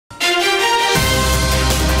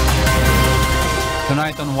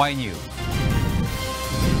Tonight on Y News,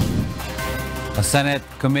 a Senate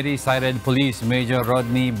committee cited Police Major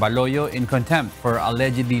Rodney Baloyo in contempt for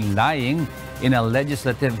allegedly lying in a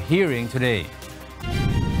legislative hearing today.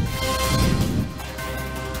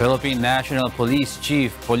 Philippine National Police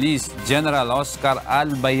Chief Police General Oscar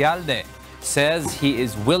Albayalde says he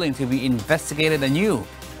is willing to be investigated anew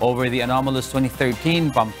over the anomalous 2013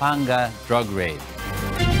 Pampanga drug raid.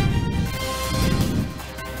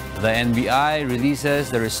 The NBI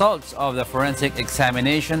releases the results of the forensic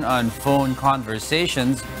examination on phone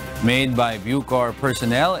conversations made by BuCOr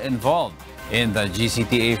personnel involved in the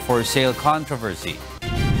GCTA for sale controversy.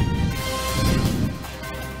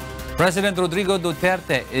 President Rodrigo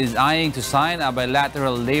Duterte is eyeing to sign a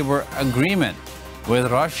bilateral labor agreement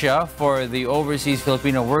with Russia for the overseas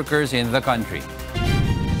Filipino workers in the country.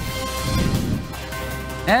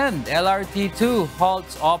 And LRT2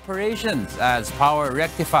 halts operations as power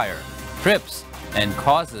rectifier trips and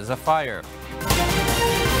causes a fire.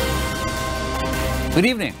 Good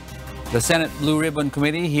evening. The Senate Blue Ribbon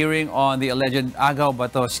Committee hearing on the alleged AGAW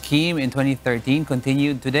BATO scheme in 2013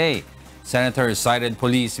 continued today. Senators cited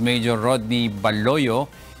Police Major Rodney Baloyo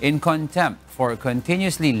in contempt for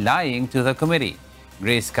continuously lying to the committee.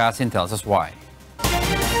 Grace Casin tells us why.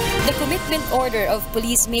 The commitment order of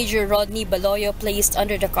Police Major Rodney Baloyo placed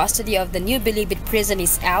under the custody of the New Bilibid prison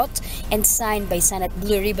is out and signed by Senate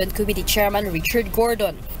Blue Ribbon Committee Chairman Richard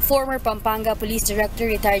Gordon. Former Pampanga Police Director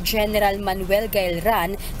retired General Manuel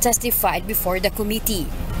Gailran testified before the committee.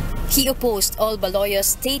 He opposed all Baloyo's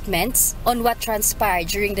statements on what transpired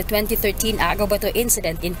during the 2013 AGAW BATO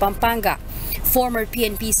incident in Pampanga. Former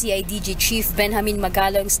PNP CIDG Chief Benjamin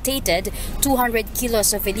Magalong stated 200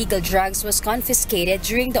 kilos of illegal drugs was confiscated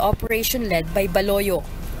during the operation led by Baloyo.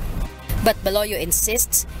 But Baloyo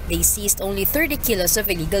insists they seized only 30 kilos of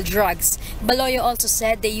illegal drugs. Baloyo also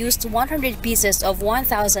said they used 100 pieces of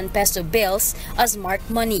 1,000 peso bills as marked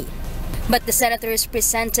money. But the senators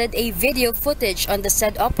presented a video footage on the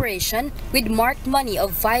said operation with marked money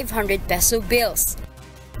of 500 peso bills.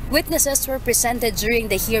 Witnesses were presented during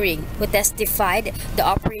the hearing who testified the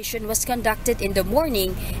operation was conducted in the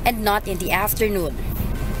morning and not in the afternoon.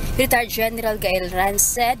 Retired General Gailran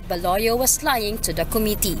said Baloyo was lying to the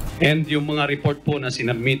committee. And yung mga report po na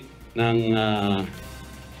sinabmit ng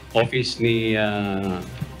office ni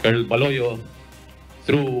Colonel Baloyo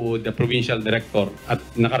through the provincial director at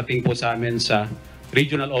nakarating po sa amin sa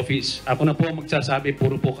regional office. Ako na po magsasabi,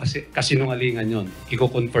 puro po kasinungalingan yon.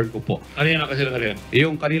 Iko-confirm ko po. Ano yan ang kasinungalingan?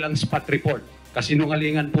 Yung kanilang spot report.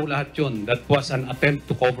 Kasinungalingan po lahat yon. That was an attempt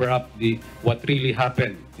to cover up what really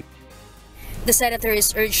happened. The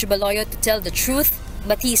senators urged Baloyo to tell the truth,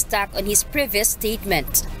 but he stuck on his previous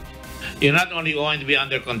statement. You're not only going to be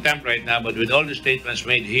under contempt right now, but with all the statements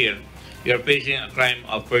made here, you're facing a crime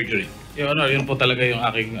of perjury. Your Honor, yun po talaga yung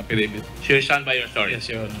aking affidavit. So you stand by your story?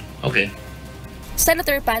 Yes, Your Honor. Okay.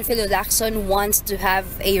 Senator Panfilo Lacson wants to have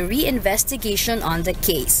a reinvestigation on the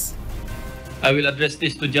case. I will address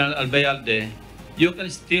this to General Albayalde. You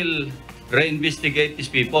can still reinvestigate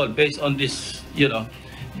these people based on this,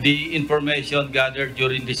 the information gathered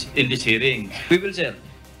during this hearing. We will, sir,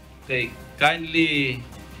 okay, kindly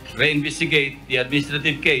reinvestigate the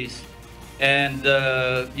administrative case and,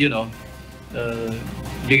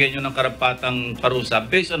 bigyan nyo ng karapatang parusa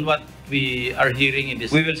based on what we are hearing in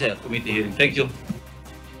this. We will, sir, committee hearing. Thank you.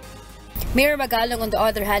 Mayor Magalong, on the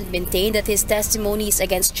other hand, maintained that his testimonies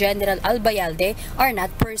against General Albayalde are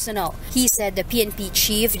not personal. He said the PNP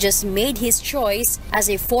chief just made his choice as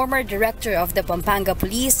a former director of the Pampanga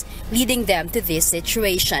Police, leading them to this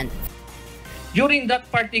situation. During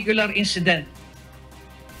that particular incident,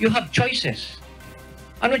 you have choices.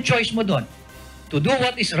 Anong choice mo doon? To do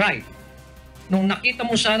what is right. Nung nakita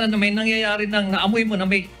mo sana na may nangyayari naamoy mo na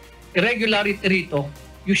may irregularity rito,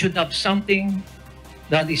 you should have something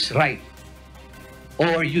that is right.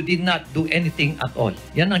 Or you did not do anything at all.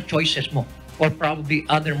 Yan ang choices mo. Or probably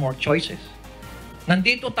other more choices.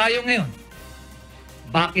 Nandito tayo ngayon.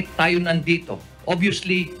 Bakit tayo nandito?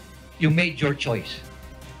 Obviously, you made your choice.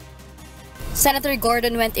 Senator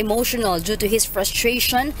Gordon went emotional due to his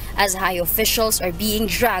frustration as high officials are being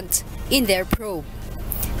dragged in their probe.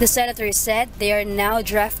 The senator said they are now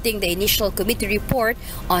drafting the initial committee report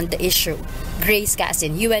on the issue. Grace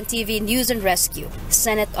Casin, UNTV News and Rescue,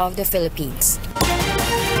 Senate of the Philippines.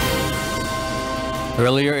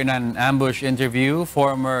 Earlier in an ambush interview,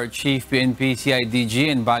 former Chief PNP CIDG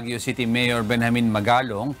and Baguio City Mayor Benjamin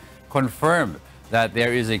Magalong confirmed that there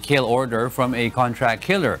is a kill order from a contract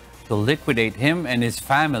killer to liquidate him and his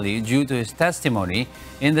family due to his testimony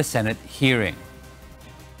in the Senate hearing.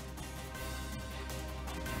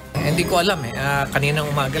 And Hindi ko alam eh. Kaninang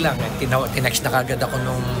umaga lang tinext na kagad ako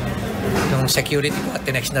nung security ko at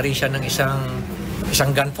tinext na rin siya ng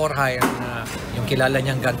isang gun for hire na yung kilala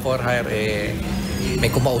niyang gun for hire may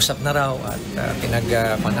kumausap na raw at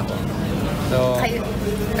pinagpan ako. So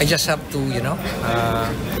I just have to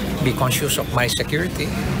be conscious of my security,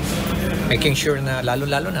 making sure na lalo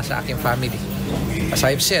na sa aking family. As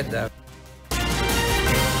I've said,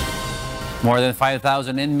 More than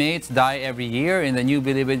 5,000 inmates die every year in the New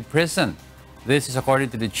Bilibid prison. This is according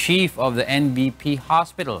to the chief of the NBP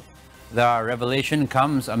hospital. The revelation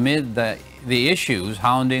comes amid the issues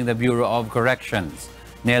hounding the Bureau of Corrections.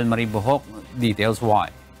 Nel Maribohok details why.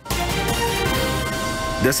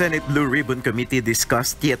 The Senate Blue Ribbon Committee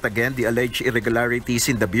discussed yet again the alleged irregularities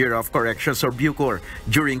in the Bureau of Corrections or BuCOr.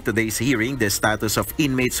 During today's hearing, the status of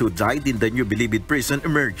inmates who died in the New Bilibid prison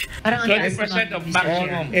emerged. 20% of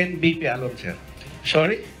maximum. NBP alone, sir.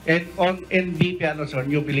 Sorry? And on NBP alone, sir,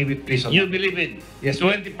 New Bilibid prison. New Bilibid, Yes,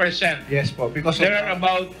 20%. Yes po, because There are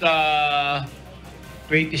about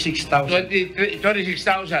 26,000.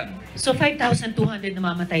 26,000. So 5,200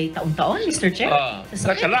 namamatay taon-taon, Mr. Chair? That's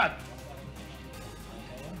a lot.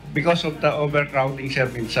 Because of the overcrowding,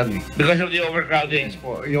 sir, minsan. Because of the overcrowding. Yes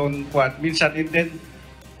po, yun po. At minsan, and then,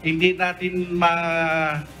 hindi natin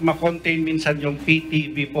ma-contain minsan yung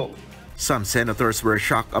PTV po. Some senators were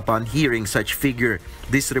shocked upon hearing such figure.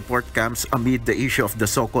 This report comes amid the issue of the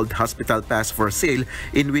so-called hospital pass for sale,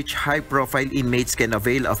 in which high-profile inmates can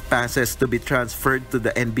avail of passes to be transferred to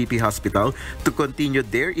the NBP hospital to continue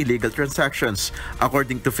their illegal transactions.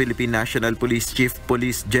 According to Philippine National Police Chief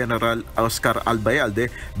Police General Oscar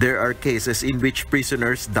Albayalde, there are cases in which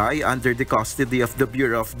prisoners die under the custody of the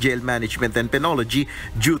Bureau of Jail Management and Penology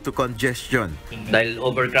due to congestion. Dahil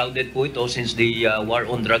overcrowded po ito since the war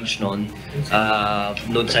on drugs noon sa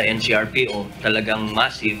NCRPO, talagang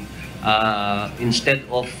massive. Instead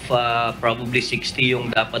of probably 60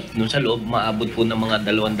 yung dapat nun sa loob, maabot po ng mga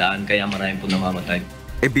 200, kaya marami po namamatay.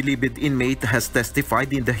 A Bilibid inmate has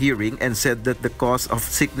testified in the hearing and said that the cause of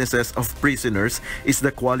sicknesses of prisoners is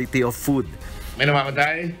the quality of food. May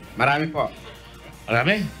namamatay? Marami po.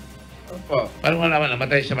 Marami? Opo. Paano mo naman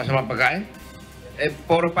namatay sa masamang pagkain?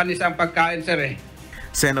 Puro panis ang pagkain, sir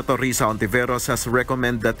Senator Risa Ontiveros has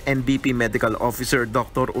recommended that NBP Medical Officer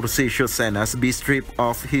Dr. Urcesio Senas be stripped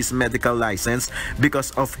of his medical license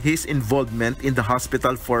because of his involvement in the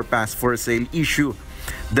hospital for pass for sale issue.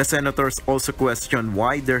 The senators also questioned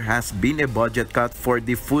why there has been a budget cut for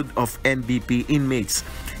the food of NBP inmates.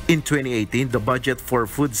 In 2018, the budget for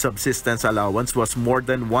food subsistence allowance was more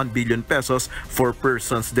than 1 billion pesos for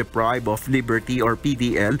persons deprived of liberty or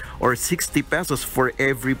PDL, or 60 pesos for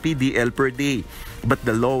every PDL per day. But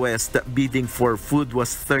the lowest bidding for food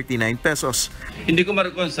was 39 pesos. Hindi ko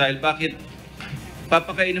ma-reconcile bakit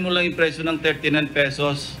papakainin mo lang yung presyo ng 39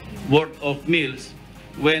 pesos worth of meals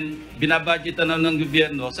when binabudgetan na ng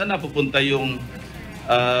gobyerno, saan napupunta yung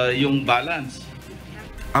balance?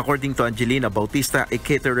 According to Angelina Bautista, a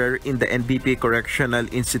caterer in the NBP Correctional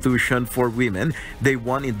Institution for Women, they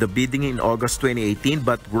won in the bidding in August 2018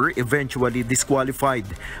 but were eventually disqualified.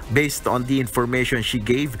 Based on the information she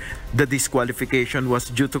gave, the disqualification was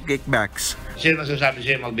due to kickbacks. Sino masasabi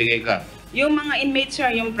sa'yo magbigay ka? Yung mga inmates,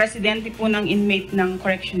 sir, yung presidente po ng inmate ng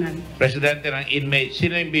correctional. Presidente ng inmate,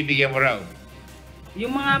 sino yung bibigyan mo raw?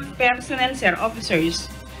 Yung mga personnel, sir, officers.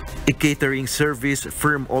 A catering service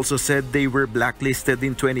firm also said they were blacklisted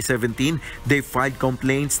in 2017. They filed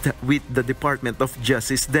complaints with the Department of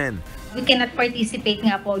Justice then. We cannot participate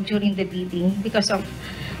nga po during the bidding because of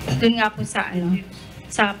dun nga po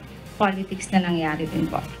sa politics na nangyari din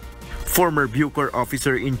po. Former BuCOr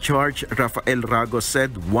officer in charge Rafael Ragos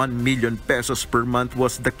said 1 million pesos per month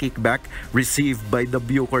was the kickback received by the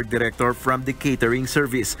BuCOr director from the catering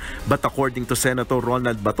service. But according to Senator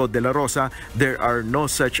Ronald Bato de la Rosa, there are no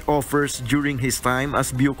such offers during his time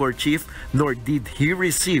as BuCOr chief, nor did he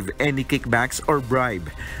receive any kickbacks or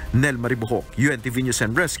bribe. Nel Maribohok, UNTV News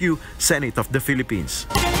and Rescue, Senate of the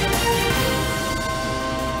Philippines.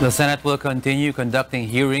 The Senate will continue conducting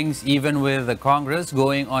hearings even with the Congress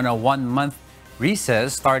going on a one-month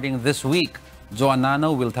recess starting this week.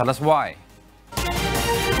 Joanano will tell us why.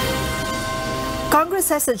 Congress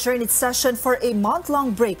has adjourned its session for a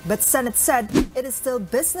month-long break, but Senate said it is still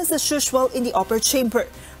business as usual in the upper chamber.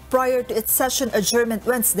 Prior to its session adjournment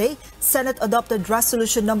Wednesday, Senate adopted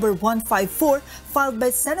Resolution number 154 filed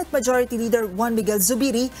by Senate Majority Leader Juan Miguel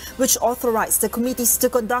Zubiri, which authorized the committees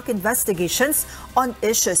to conduct investigations on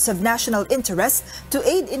issues of national interest to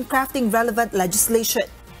aid in crafting relevant legislation.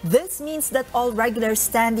 This means that all regular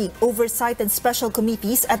standing, oversight and special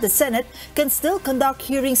committees at the Senate can still conduct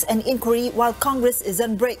hearings and inquiry while Congress is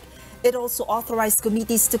on break. It also authorized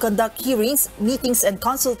committees to conduct hearings, meetings, and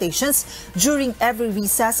consultations during every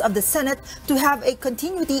recess of the Senate to have a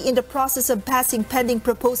continuity in the process of passing pending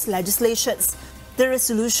proposed legislations. The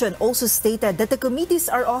resolution also stated that the committees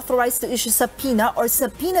are authorized to issue subpoena or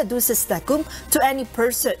subpoena duces tecum to any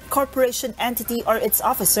person, corporation, entity, or its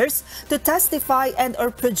officers to testify and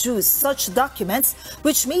or produce such documents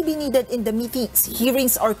which may be needed in the meetings,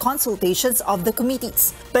 hearings, or consultations of the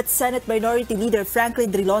committees. But Senate Minority Leader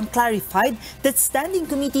Franklin Drilon clarified that standing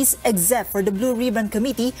committees, except for the Blue Ribbon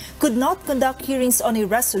Committee, could not conduct hearings on a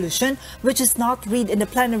resolution which is not read in the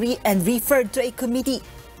plenary and referred to a committee.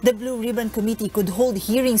 The Blue Ribbon Committee could hold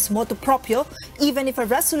hearings motu proprio even if a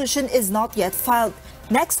resolution is not yet filed.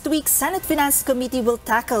 Next week, Senate Finance Committee will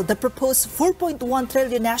tackle the proposed 4.1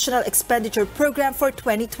 trillion national expenditure program for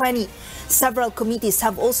 2020. Several committees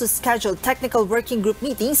have also scheduled technical working group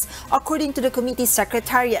meetings, according to the committee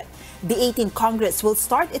secretariat. The 18th Congress will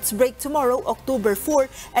start its break tomorrow, October 4,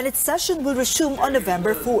 and its session will resume on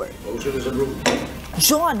November 4.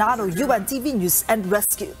 Joanaro, UNTV News and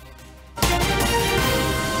Rescue.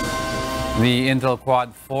 The Intel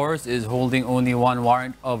Quad Force is holding only one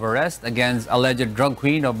warrant of arrest against alleged drug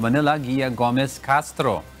queen of Manila, Gia Gomez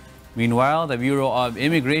Castro. Meanwhile, the Bureau of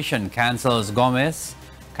Immigration cancels Gomez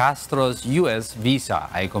Castro's U.S. visa.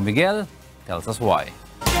 Aiko Miguel tells us why.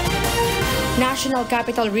 National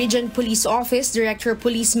Capital Region Police Office Director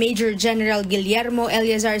Police Major General Guillermo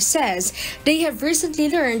Eleazar says they have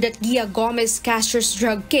recently learned that Gia Gomez Castro's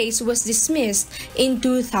drug case was dismissed in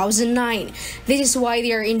 2009. This is why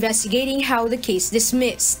they are investigating how the case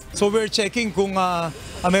dismissed. So we're checking kung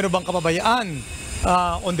meron bang kapabayaan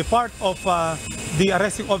on the part of the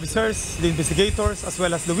arresting officers, the investigators, as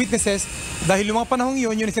well as the witnesses, dahil yung mga panahong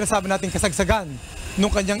yun yung sinasabi natin kasagsagan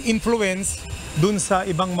nung kanyang influence dun sa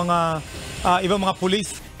ibang mga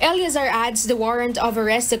police. Eleazar adds the warrant of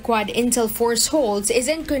arrest the Quad Intel Force holds is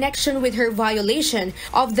in connection with her violation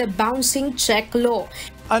of the bouncing check law.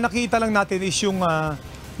 Nakita lang natin is yung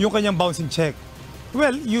kanyang bouncing check.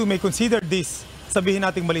 Well, you may consider this, sabihin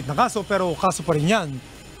nating maliit na kaso, pero kaso pa rin yan.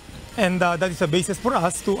 And that is a basis for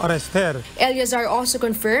us to arrest her. Eleazar also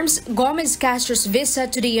confirms Gomez Castro's visa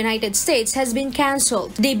to the United States has been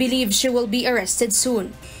canceled. They believe she will be arrested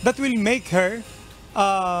soon. That will make her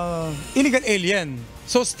illegal alien.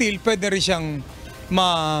 So still, pwede rin siyang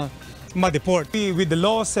ma-deport. With the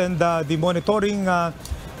laws and the monitoring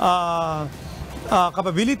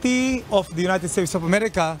capability of the United States of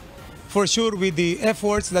America, for sure with the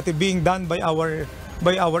efforts that are being done by our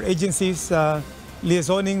agencies,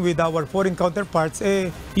 liaisoning with our foreign counterparts,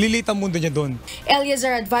 lilit ang mundo niya doon.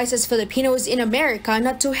 Eleazar advises Filipinos in America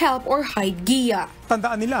not to help or hide Gia.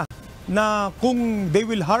 Tandaan nila na kung they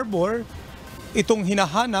will harbor itong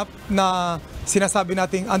hinahanap na sinasabi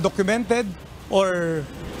nating undocumented or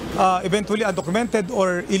eventually undocumented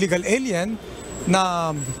or illegal alien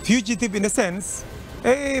na fugitive in a sense,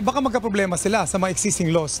 baka magka-problema sila sa mga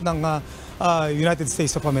existing laws ng United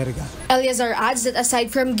States of America. Eleazar adds that aside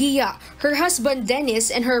from Gia, her husband Dennis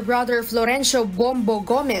and her brother Florencio Bombo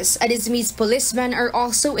Gomez, a dismissed policeman, are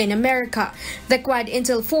also in America. The Quad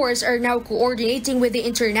Intel Force are now coordinating with the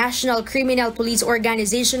International Criminal Police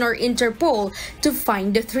Organization or Interpol to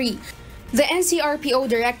find the three. The NCRPO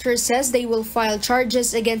director says they will file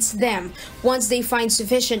charges against them once they find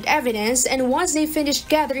sufficient evidence and once they finish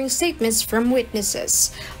gathering statements from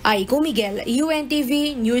witnesses. Aiko Miguel,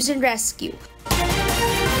 UNTV News and Rescue.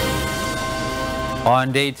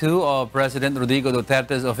 On day 2 of President Rodrigo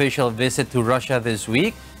Duterte's official visit to Russia this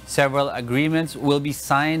week, several agreements will be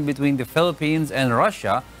signed between the Philippines and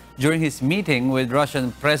Russia during his meeting with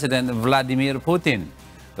Russian President Vladimir Putin.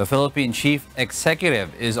 The Philippine Chief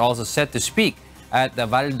Executive is also set to speak at the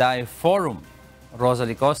Valdai Forum.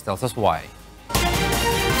 Rosalie Cos tells us why.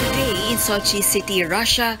 Today in Sochi City,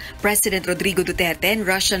 Russia, President Rodrigo Duterte and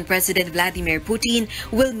Russian President Vladimir Putin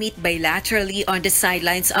will meet bilaterally on the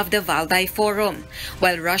sidelines of the Valdai Forum,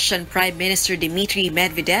 while Russian Prime Minister Dmitry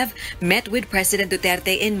Medvedev met with President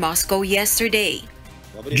Duterte in Moscow yesterday.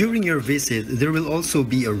 During your visit, there will also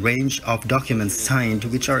be a range of documents signed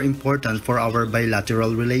which are important for our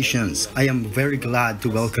bilateral relations. I am very glad to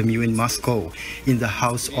welcome you in Moscow, in the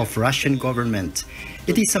house of Russian government.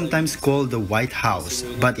 It is sometimes called the White House,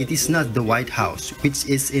 but it is not the White House, which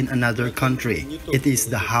is in another country. It is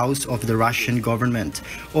the house of the Russian government,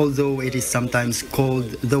 although it is sometimes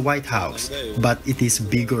called the White House, but it is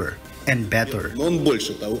bigger and better.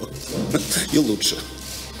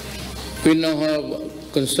 We now have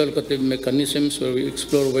consultative mechanisms where we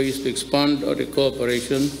explore ways to expand our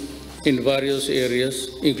cooperation in various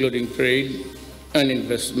areas, including trade and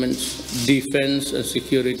investments, defense and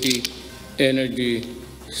security, energy,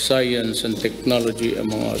 science and technology,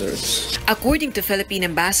 among others. According to Philippine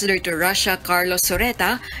Ambassador to Russia, Carlos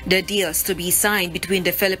Soreta, the deals to be signed between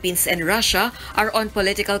the Philippines and Russia are on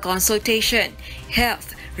political consultation,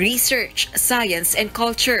 health, research, science, and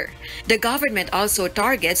culture. The government also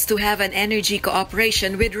targets to have an energy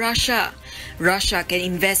cooperation with Russia. Russia can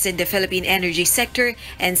invest in the Philippine energy sector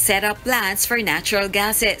and set up plants for natural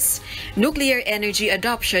gases. Nuclear energy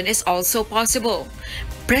adoption is also possible.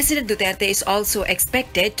 President Duterte is also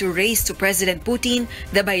expected to raise to President Putin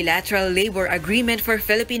the bilateral labor agreement for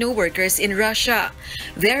Filipino workers in Russia.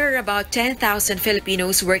 There are about 10,000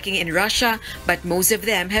 Filipinos working in Russia, but most of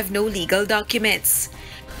them have no legal documents.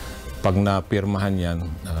 Pag napirmahan yan,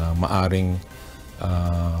 maaring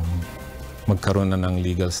magkaroon na ng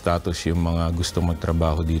legal status yung mga gusto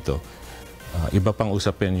magtrabaho dito. Iba pang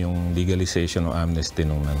usapin yung legalization o amnesty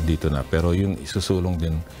nung nandito na, pero yun isusulong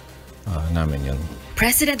din namin yun.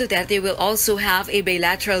 President Duterte will also have a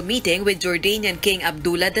bilateral meeting with Jordanian King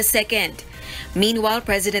Abdullah II. Meanwhile,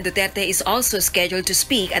 President Duterte is also scheduled to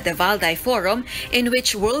speak at the Valdai Forum, in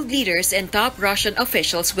which world leaders and top Russian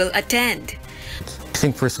officials will attend. I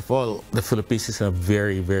think, first of all, the Philippines is in a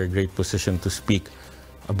very, very great position to speak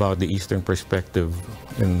about the Eastern perspective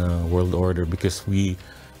in the world order, because we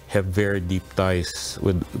have very deep ties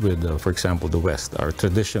with for example, the West. Our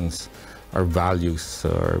traditions, our values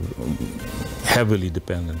are heavily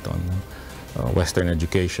dependent on Western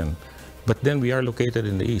education. But then we are located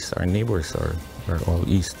in the East. Our neighbors are all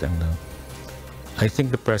East. And I think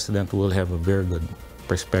the President will have a very good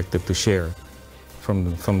perspective to share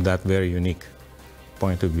from that very unique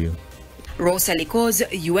point of view. Rosa Licoz,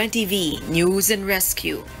 UNTV News and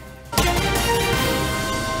Rescue.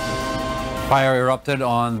 Fire erupted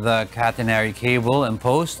on the catenary cable and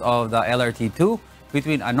post of the LRT2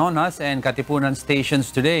 between Anonas and Katipunan stations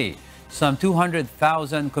today. Some 200,000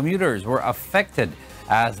 commuters were affected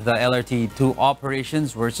as the LRT2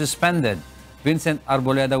 operations were suspended. Vincent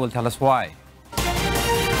Arboleda will tell us why.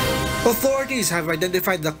 Authorities have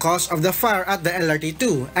identified the cause of the fire at the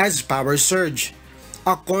LRT2 as power surge.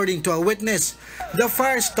 According to a witness, the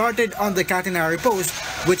fire started on the catenary post,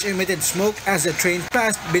 which emitted smoke as the train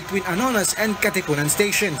passed between Anonas and Katipunan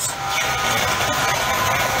stations.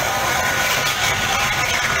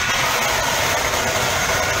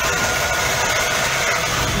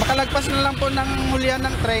 Makalagpas na lang po ng hulyan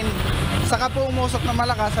ng train, saka po umusok na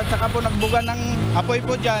malakas at saka po nagbuga ng apoy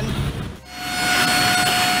po dyan.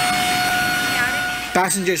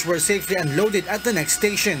 Passengers were safely unloaded at the next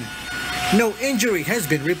station. No injury has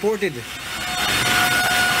been reported.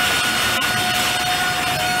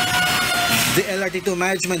 The LRT2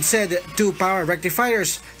 management said 2 power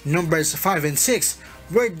rectifiers, numbers 5 and 6,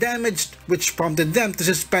 were damaged, which prompted them to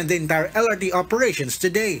suspend the entire LRT operations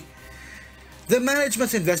today. The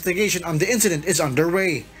management's investigation on the incident is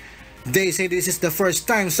underway. They say this is the first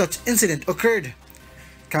time such incident occurred.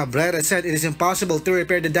 Cabrera said it is impossible to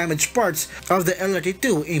repair the damaged parts of the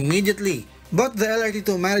LRT2 immediately. But the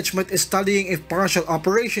LRT2 management is studying if partial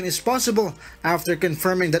operation is possible after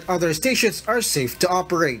confirming that other stations are safe to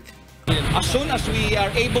operate. As soon as we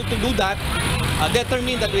are able to do that,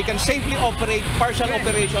 determine that we can safely operate partial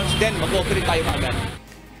operations, then mag-operate tayo agad.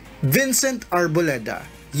 Vincent Arboleda,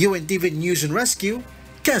 UNTV News and Rescue,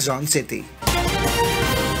 Quezon City.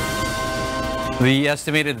 The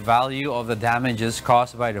estimated value of the damages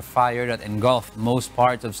caused by the fire that engulfed most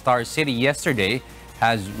parts of Star City yesterday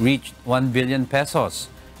has reached 1 billion pesos.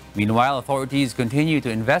 Meanwhile, authorities continue to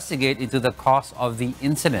investigate into the cause of the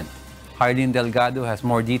incident. Harleen Delgado has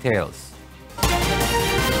more details.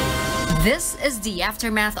 This is the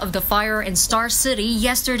aftermath of the fire in Star City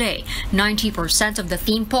yesterday. 90% of the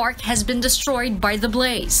theme park has been destroyed by the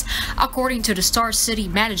blaze. According to the Star City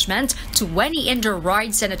management, 20 indoor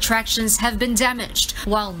rides and attractions have been damaged,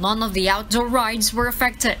 while none of the outdoor rides were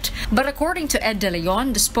affected. But according to Ed De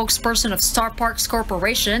Leon, the spokesperson of Star Parks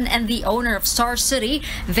Corporation and the owner of Star City,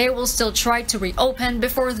 they will still try to reopen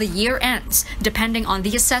before the year ends, depending on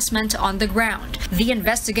the assessment on the ground. The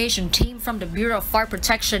investigation team from the Bureau of Fire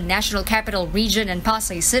Protection National Capital Region and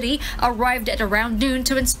Pasay City arrived at around noon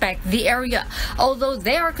to inspect the area, although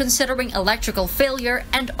they are considering electrical failure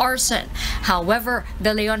and arson. However,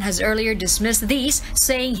 De Leon has earlier dismissed these,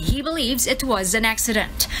 saying he believes it was an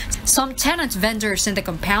accident. Some tenant vendors in the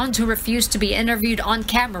compound who refused to be interviewed on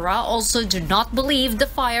camera also do not believe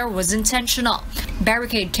the fire was intentional.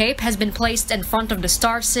 Barricade tape has been placed in front of the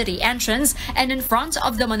Star City entrance and in front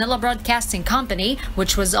of the Manila Broadcasting Company,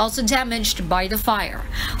 which was also damaged by the fire.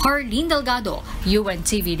 Harleen Delgado,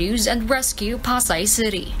 UNTV News and Rescue, Pasay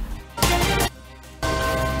City.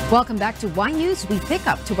 Welcome back to Y News. We pick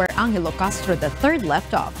up to where Angelo Castro III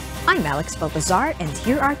left off. I'm Alex Baltazar, and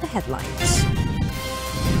here are the headlines.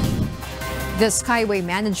 The Skyway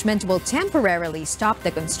management will temporarily stop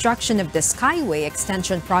the construction of the Skyway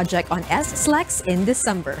extension project on SLEX in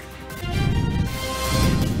December.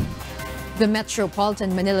 The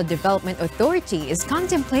Metropolitan Manila Development Authority is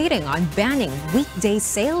contemplating on banning weekday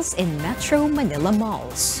sales in Metro Manila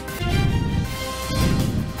malls.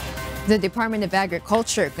 The Department of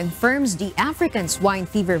Agriculture confirms the African swine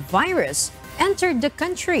fever virus entered the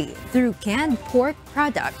country through canned pork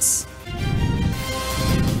products.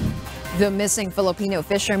 The missing Filipino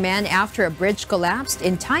fisherman after a bridge collapsed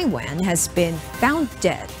in Taiwan has been found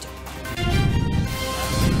dead.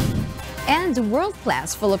 And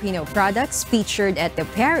world-class Filipino products featured at the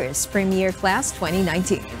Paris Premier Class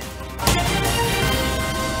 2019.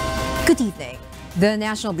 Good evening. The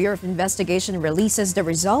National Bureau of Investigation releases the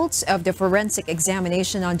results of the forensic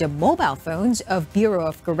examination on the mobile phones of Bureau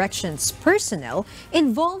of Corrections personnel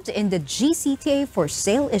involved in the GCTA for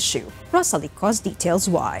sale issue. Rosalie Cos details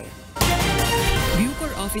why.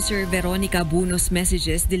 BuCOr officer Veronica Buno's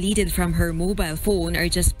messages deleted from her mobile phone are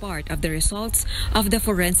just part of the results of the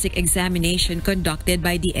forensic examination conducted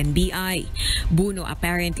by the NBI. Buno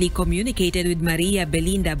apparently communicated with Maria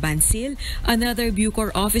Belinda Bansil, another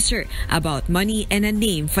BuCOr officer, about money and a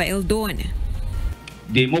name filed on.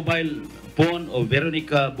 The mobile phone of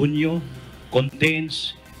Veronica Buno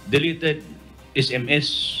contains deleted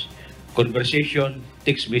SMS, conversation,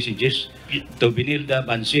 text messages to Benilda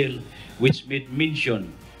Bansil, which made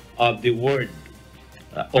mention of the word,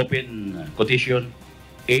 open quotation,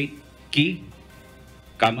 8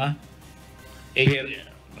 comma,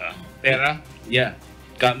 pera,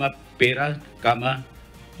 comma, pera, comma,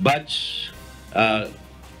 batch,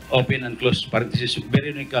 open and close parenthesis,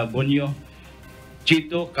 Veronica Buno,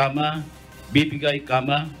 Chito, comma, bibigay,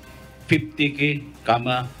 comma, 50K,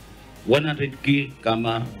 comma, 100K,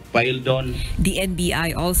 comma, filed on. The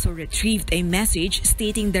NBI also retrieved a message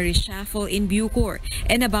stating the reshuffle in BuCOr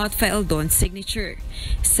and about filed on signature.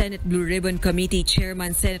 Senate Blue Ribbon Committee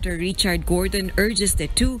Chairman Senator Richard Gordon urges the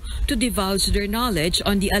two to divulge their knowledge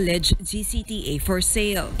on the alleged GCTA for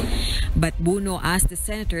sale. But Buno asked the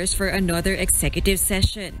senators for another executive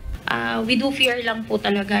session. We do fear lang po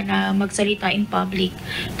talaga na magsalita in public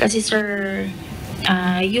kasi sir,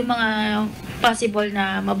 yung mga possible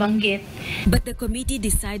na mabanggit. But the committee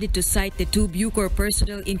decided to cite the two BuCOr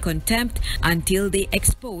personnel in contempt until they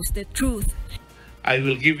expose the truth. I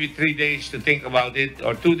will give you 3 days to think about it,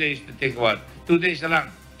 or 2 days to think about it. 2 days na lang.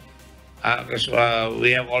 Because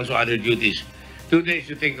we have also other duties. 2 days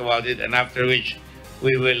to think about it, and after which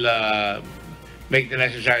we will make the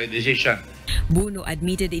necessary decision. Buno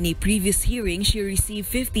admitted in a previous hearing she received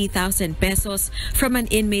 50,000 pesos from an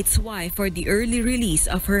inmate's wife for the early release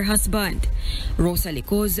of her husband. Rosalie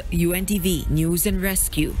Cos, UNTV News and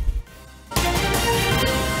Rescue.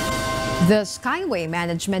 The Skyway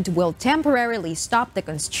management will temporarily stop the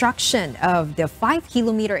construction of the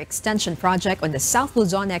 5-kilometer extension project on the South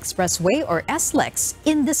Luzon Expressway, or SLEX,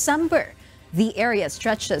 in December. The area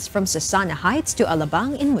stretches from Susana Heights to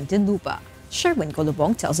Alabang in Muntinlupa. Sherwin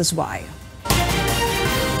Colobong tells us why.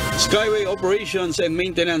 Skyway Operations and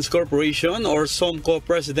Maintenance Corporation, or SOMCO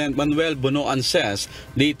President Manuel Bunoan says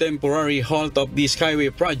the temporary halt of the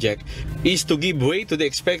Skyway project is to give way to the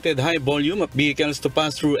expected high volume of vehicles to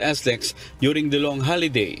pass through SLEX during the long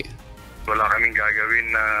holiday. Wala kaming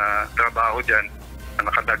gagawin na trabaho dyan na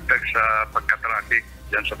nakadagdag sa pagka-traffic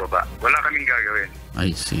dyan sa baba. Wala kaming gagawin.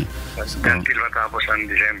 I see. Until matapos ang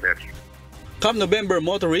December. Come November,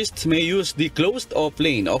 motorists may use the closed-off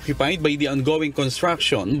lane occupied by the ongoing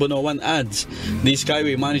construction, Bunoan adds. The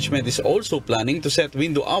Skyway management is also planning to set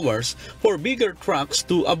window hours for bigger trucks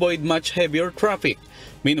to avoid much heavier traffic.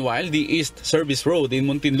 Meanwhile, the East Service Road in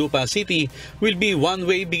Muntinlupa City will be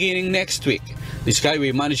one-way beginning next week. The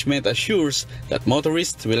Skyway management assures that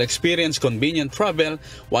motorists will experience convenient travel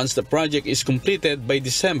once the project is completed by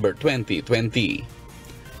December 2020.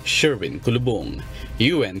 Sherwin Kulubong,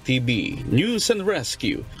 UNTV News and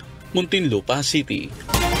Rescue, Muntinlupa City.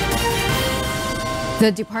 The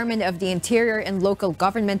Department of the Interior and local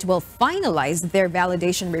government will finalize their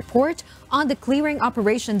validation report on the clearing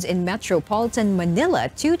operations in Metropolitan Manila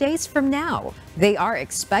 2 days from now. They are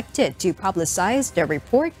expected to publicize the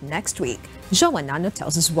report next week. Joan Nano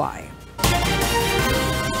tells us why.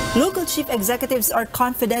 Local chief executives are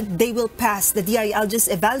confident they will pass the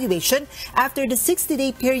DILG's evaluation after the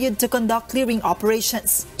 60-day period to conduct clearing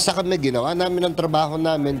operations. Sa kami, ginawa namin ang trabaho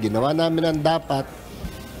namin, ginawa namin ang dapat.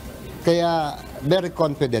 Kaya very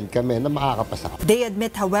confident kami na makakapasa. They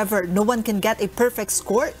admit, however, no one can get a perfect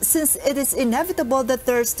score since it is inevitable that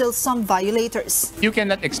there are still some violators. You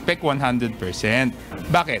cannot expect 100%.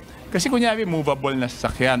 Bakit? Kasi kunyari movable na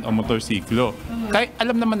sasakyan o motorsiklo. Kaya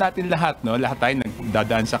alam naman natin lahat, no? Lahat tayo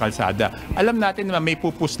nagdadaan sa kalsada. Alam natin na may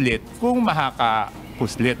pupuslit kung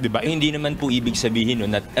makakapuslit, di ba? Hindi naman po ibig sabihin no,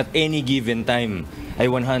 at any given time ay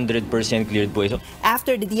 100% cleared po ito.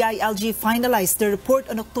 After the DILG finalized the report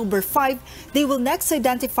on October 5, they will next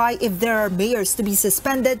identify if there are mayors to be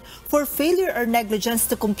suspended for failure or negligence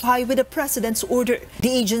to comply with the President's order. The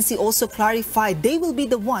agency also clarified they will be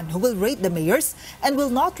the one who will rate the mayors and will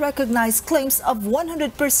not recognize claims of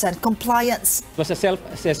 100% compliance. It was a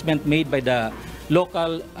self-assessment made by the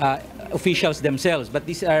local officials themselves, but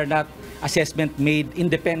these are not assessment made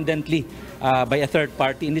independently by a third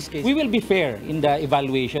party. In this case, we will be fair in the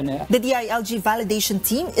evaluation. The DILG validation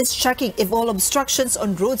team is checking if all obstructions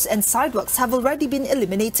on roads and sidewalks have already been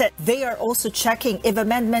eliminated. They are also checking if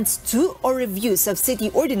amendments to or reviews of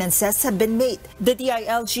city ordinances have been made. The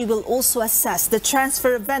DILG will also assess the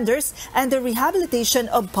transfer of vendors and the rehabilitation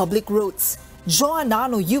of public roads. Joanna,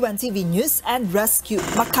 UNTV News and Rescue,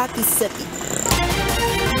 Makati City.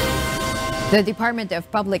 The Department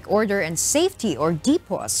of Public Order and Safety, or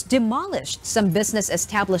DPOS, demolished some business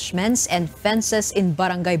establishments and fences in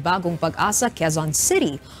Barangay Bagong Pag-asa, Quezon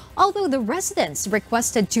City, although the residents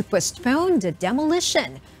requested to postpone the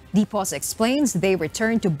demolition. DPOS explains they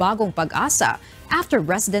returned to Bagong Pag-asa after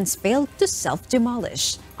residents failed to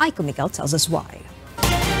self-demolish. Aiko Miguel tells us why.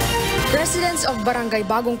 Residents of Barangay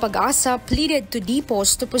Bagong Pag-asa pleaded to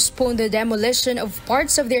DPOS to postpone the demolition of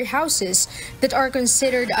parts of their houses that are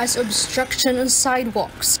considered as obstruction on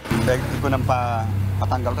sidewalks. Dahil ko nang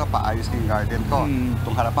patanggal ko, paayos yung garden ko.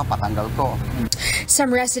 Itong harapan, patanggal ko.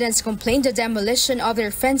 Some residents complained the demolition of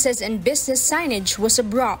their fences and business signage was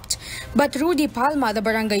abrupt. But Rudy Palma, the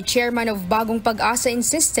barangay chairman of Bagong Pag-asa,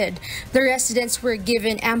 insisted the residents were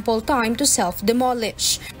given ample time to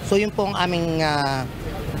self-demolish. So yun pong aming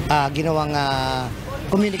ginawang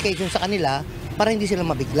communication sa kanila para hindi sila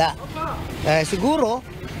mabigla. Siguro,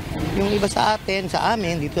 yung iba sa atin, sa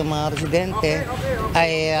amin, dito mga residente,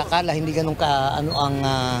 ay akala hindi ganun ka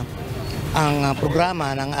ang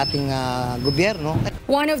programa ng ating gobyerno.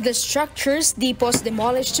 One of the structures DPOS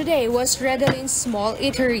demolished today was Redelin's small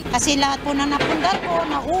eatery. Kasi lahat po na napundar ko,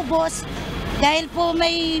 naubos. Dahil po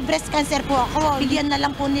may breast cancer po ako, bigyan na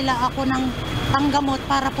lang po nila ako ng panggamot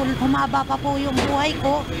para po humaba pa po yung buhay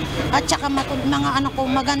ko. At saka mga anak ko,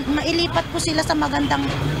 mailipat po sila sa magandang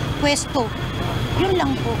pwesto. Yun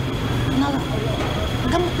lang po.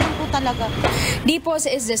 Gamot lang po talaga. DPOS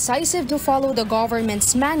is decisive to follow the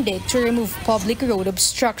government's mandate to remove public road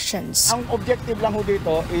obstructions. Ang objective lang ho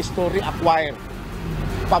dito is to reacquire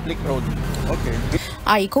public road. Okay.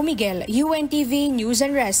 Aiko Miguel, UNTV News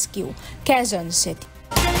and Rescue, Quezon City.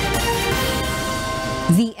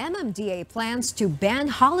 The MMDA plans to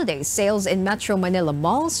ban holiday sales in Metro Manila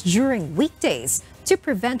malls during weekdays to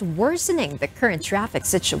prevent worsening the current traffic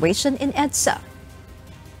situation in EDSA.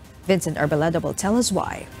 Vincent Arboleda will tell us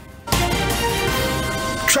why.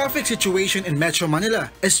 Traffic situation in Metro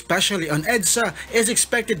Manila, especially on EDSA, is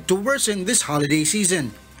expected to worsen this holiday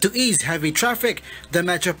season. To ease heavy traffic, the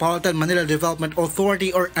Metropolitan Manila Development Authority,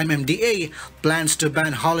 or MMDA, plans to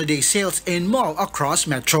ban holiday sales in malls across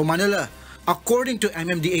Metro Manila. According to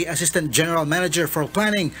MMDA Assistant General Manager for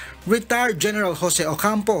Planning, retired General Jose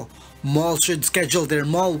Ocampo, malls should schedule their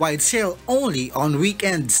mall-wide sale only on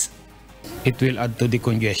weekends. It will add to the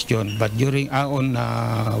congestion, but during on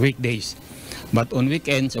weekdays. But on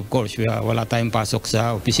weekends, of course, wala tayong pasok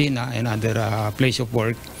sa opisina and other place of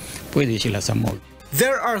work, pwede sila sa mall.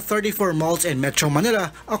 There are 34 malls in Metro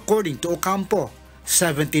Manila, according to Ocampo.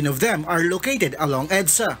 17 of them are located along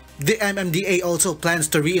EDSA. The MMDA also plans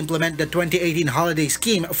to re-implement the 2018 holiday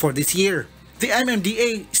scheme for this year. The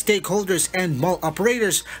MMDA, stakeholders, and mall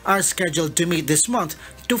operators are scheduled to meet this month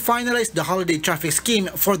to finalize the holiday traffic scheme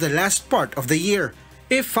for the last part of the year.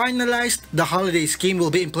 If finalized, the holiday scheme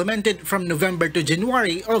will be implemented from November to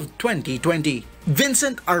January of 2020.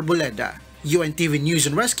 Vincent Arboleda, UNTV News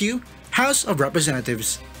and Rescue, House of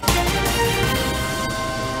Representatives.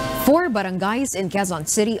 4 barangays in Quezon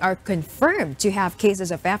City are confirmed to have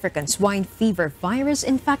cases of African swine fever virus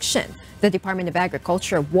infection. The Department of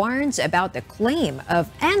Agriculture warns about the claim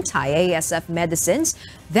of anti-ASF medicines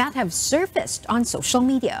that have surfaced on social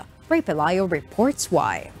media. Ray Pelayo reports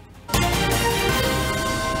why.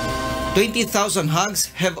 20,000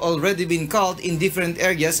 hogs have already been caught in different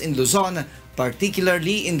areas in Luzon,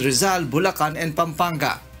 particularly in Rizal, Bulacan, and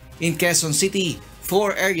Pampanga. In Quezon City,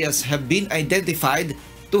 4 areas have been identified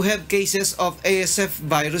to have cases of ASF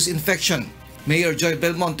virus infection. Mayor Joy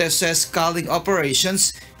Belmonte says culling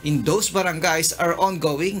operations in those barangays are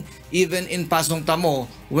ongoing, even in Pasong Tamo,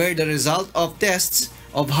 where the result of tests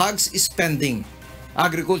of hogs is pending.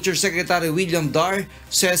 Agriculture Secretary William Dar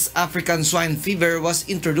says African swine fever was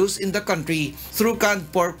introduced in the country through canned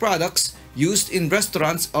pork products used in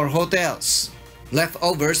restaurants or hotels.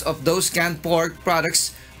 Leftovers of those canned pork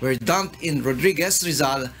products were dumped in Rodriguez,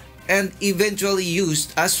 Rizal, and eventually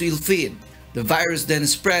used as wheel feed. The virus then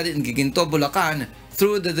spread in Giginto, Bulacan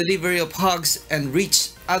through the delivery of hogs and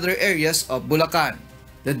reached other areas of Bulacan.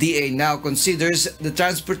 The DA now considers the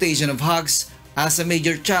transportation of hogs as a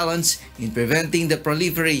major challenge in preventing the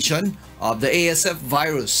proliferation of the ASF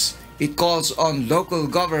virus. It calls on local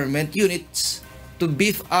government units to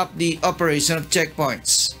beef up the operation of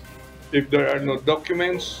checkpoints. If there are no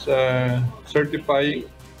documents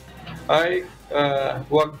certifying, ay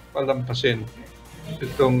huwag palampasin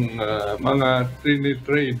itong mga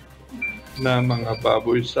trade na mga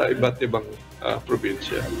baboy sa iba't ibang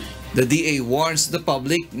probinsya. The DA warns the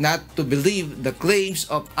public not to believe the claims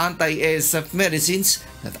of anti-ASF medicines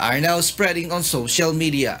that are now spreading on social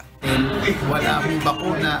media. Wala akong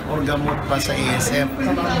bakuna or gamot pa sa ASF.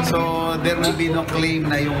 So there will be no claim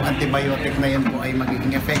na yung antibiotic na yan po ay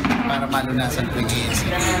magiging effective para malunasan po yung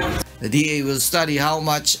ASF. The DA will study how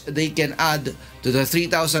much they can add to the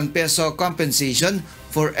 3,000 peso compensation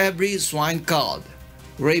for every swine culled.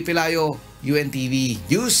 Ray Pelayo, UNTV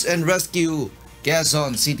News and Rescue,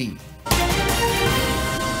 Quezon City.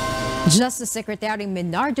 Justice Secretary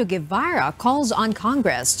Menardo Guevara calls on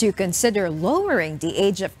Congress to consider lowering the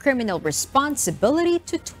age of criminal responsibility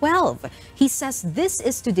to 12. He says this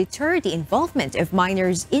is to deter the involvement of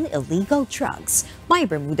minors in illegal drugs. May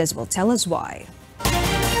Bermudez will tell us why.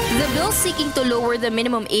 The bill seeking to lower the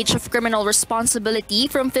minimum age of criminal responsibility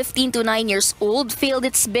from 15 to 9 years old failed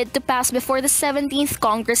its bid to pass before the 17th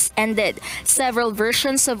Congress ended. Several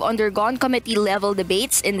versions have undergone committee-level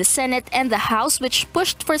debates in the Senate and the House, which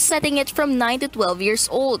pushed for setting it from 9 to 12 years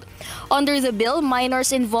old. Under the bill,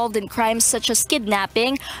 minors involved in crimes such as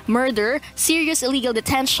kidnapping, murder, serious illegal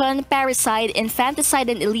detention, parricide, infanticide,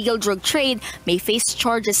 and illegal drug trade may face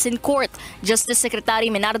charges in court. Justice Secretary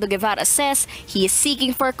Menardo Guevara says he is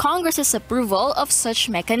seeking for Congress's approval of such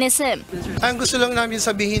mechanism. Ang gusto lang namin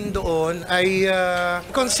sabihin doon ay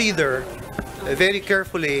consider very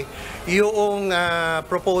carefully yung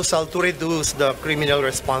proposal to reduce the criminal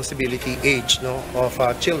responsibility age of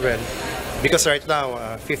children. Because right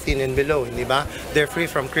now, 15 and below, di ba? They're free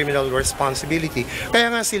from criminal responsibility. Kaya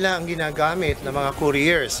nga sila ang ginagamit ng mga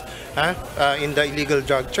couriers in the illegal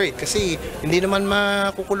drug trade. Kasi hindi naman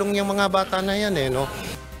makukulong yung mga bata na yan no?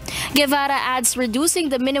 Guevara adds reducing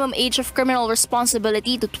the minimum age of criminal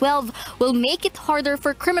responsibility to 12 will make it harder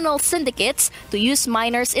for criminal syndicates to use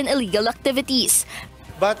minors in illegal activities.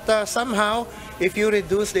 But somehow, if you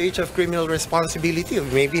reduce the age of criminal responsibility,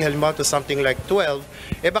 maybe halimbawa to something like 12,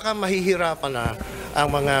 baka mahihirapan na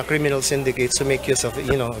ang mga criminal syndicates to make use of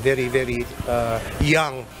very, very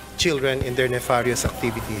young children in their nefarious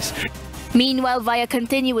activities. Meanwhile, via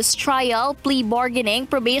continuous trial, plea bargaining,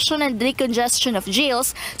 probation, and decongestion of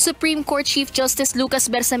jails, Supreme Court Chief Justice Lucas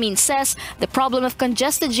Bersamin says the problem of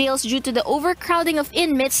congested jails due to the overcrowding of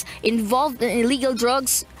inmates involved in illegal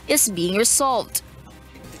drugs is being resolved.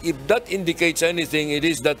 If that indicates anything, it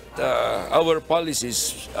is that our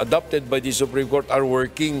policies adopted by the Supreme Court are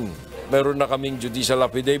working. Meron na kaming judicial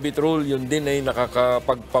affidavit rule, yun din ay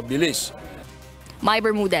nakakapagpabilis. May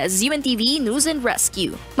Bermudez, UNTV News and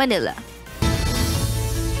Rescue, Manila.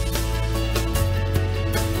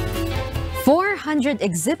 400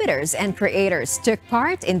 exhibitors and creators took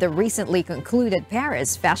part in the recently concluded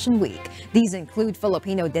Paris Fashion Week. These include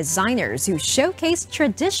Filipino designers who showcased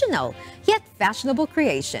traditional yet fashionable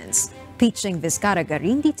creations. Piching Vizcara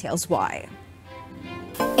Garin details why.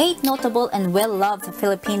 8 notable and well-loved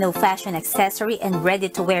Filipino fashion accessory and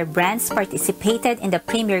ready-to-wear brands participated in the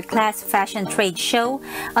Premier Class Fashion Trade Show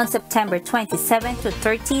on September 27 to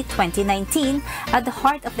 30, 2019 at the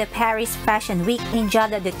heart of the Paris Fashion Week in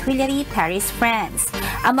Jardin des Tuileries, Paris, France,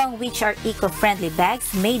 among which are eco-friendly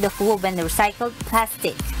bags made of woven recycled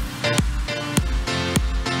plastic.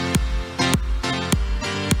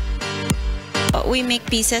 We make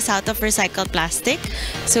pieces out of recycled plastic.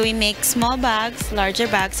 So we make small bags, larger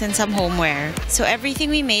bags, and some homeware. So everything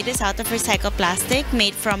we made is out of recycled plastic,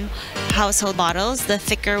 made from household bottles, the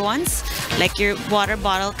thicker ones, like your water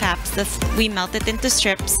bottle caps. We melt it into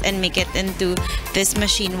strips and make it into this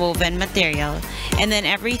machine woven material. And then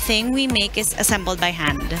everything we make is assembled by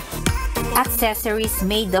hand. Accessories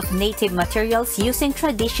made of native materials using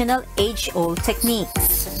traditional age-old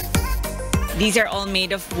techniques. These are all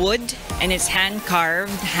made of wood, and it's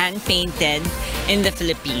hand-carved, hand-painted in the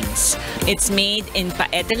Philippines. It's made in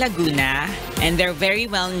Paete, Laguna, and they're very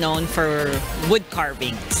well known for wood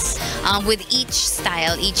carvings. With each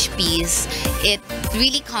style, each piece, it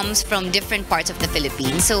really comes from different parts of the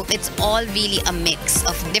Philippines. So it's all really a mix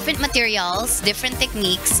of different materials, different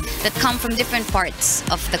techniques that come from different parts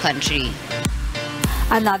of the country.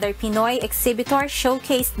 Another Pinoy exhibitor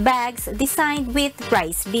showcased bags designed with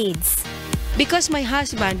rice beads. Because my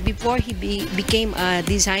husband, before he became a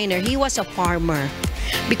designer, he was a farmer.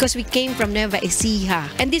 Because we came from Nueva Ecija.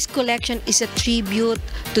 And this collection is a tribute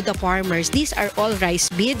to the farmers. These are all rice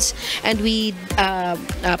beads, and we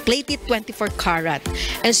plate it 24 karat.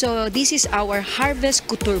 And so this is our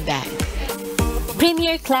Harvest Couture bag.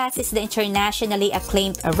 Premier Class is the internationally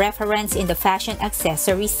acclaimed reference in the fashion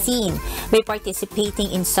accessory scene. By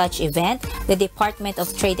participating in such event, the Department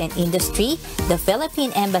of Trade and Industry, the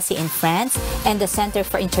Philippine Embassy in France, and the Center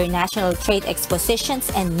for International Trade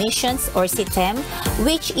Expositions and Missions, or CITEM,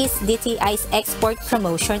 which is DTI's export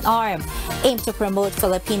promotion arm, aim to promote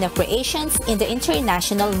Filipino creations in the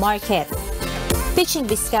international market. Pitching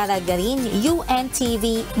Vizcara Garin,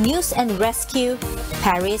 UNTV News and Rescue,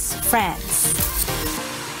 Paris, France.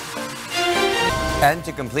 And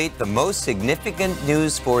to complete the most significant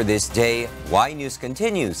news for this day, Y News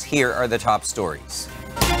continues. Here are the top stories.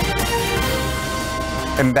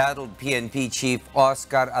 Embattled PNP Chief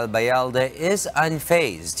Oscar Albayalde is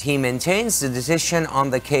unfazed. He maintains the decision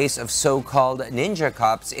on the case of so-called ninja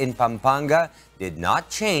cops in Pampanga did not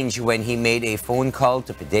change when he made a phone call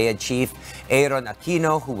to PDEA Chief Aaron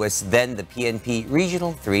Aquino, who was then the PNP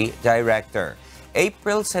Regional 3 Director.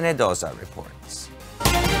 April Senedoza reports.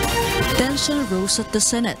 Tension rose at the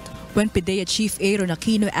Senate when PDEA Chief Aaron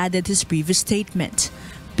Aquino added his previous statement.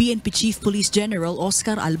 PNP Chief Police General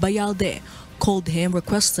Oscar Albayalde called him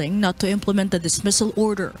requesting not to implement the dismissal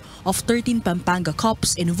order of 13 Pampanga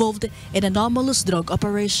cops involved in anomalous drug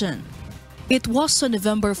operation. It was on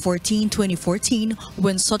November 14, 2014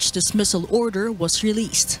 when such dismissal order was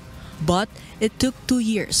released. But it took 2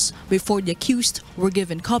 years before the accused were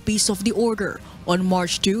given copies of the order on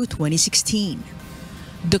March 2, 2016.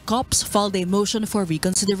 The cops filed a motion for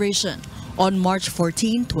reconsideration on March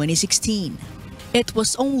 14, 2016. It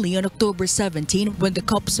was only on October 17 when the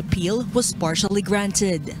cops' appeal was partially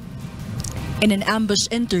granted. In an ambush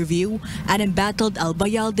interview, an embattled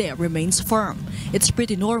Albayalde remains firm. It's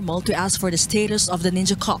pretty normal to ask for the status of the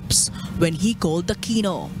ninja cops when he called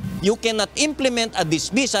Aquino. You cannot implement a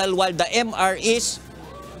dismissal while the MR is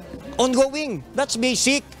ongoing. That's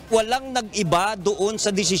basic. Walang nag-iba doon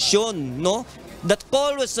sa desisyon, no? That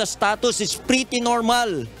call with the status is pretty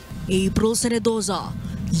normal. April Senedoza,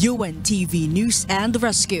 UNTV News and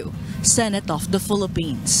Rescue, Senate of the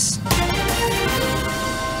Philippines.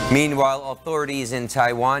 Meanwhile, authorities in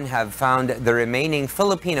Taiwan have found the remaining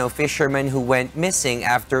Filipino fisherman who went missing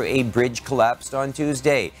after a bridge collapsed on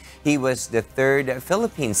Tuesday. He was the third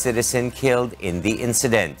Philippine citizen killed in the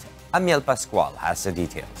incident. Amiel Pascual has the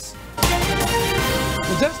details.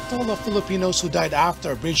 The death toll of Filipinos who died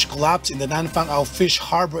after a bridge collapse in the Nanfangao Fish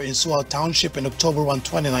Harbor in Sual Township in October 1,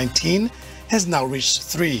 2019 has now reached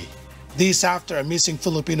 3. This after a missing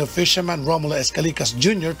Filipino fisherman, Romulo Escalicas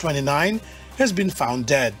Jr., 29, has been found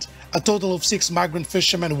dead. A total of 6 migrant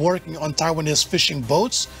fishermen working on Taiwanese fishing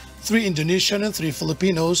boats, 3 Indonesian and 3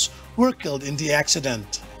 Filipinos, were killed in the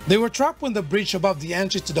accident. They were trapped when the bridge above the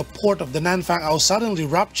entry to the port of the Nanfangao suddenly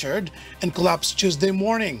ruptured and collapsed Tuesday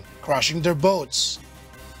morning, crushing their boats.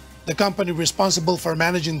 The company responsible for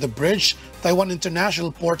managing the bridge, Taiwan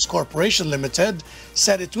International Ports Corporation Limited,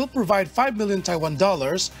 said it will provide 5 million Taiwan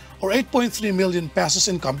dollars or 8.3 million pesos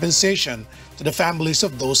in compensation to the families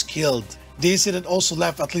of those killed. The incident also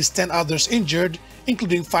left at least 10 others injured,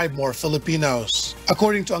 including 5 more Filipinos.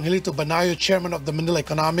 According to Angelito Banayo, chairman of the Manila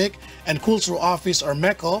Economic and Cultural Office, or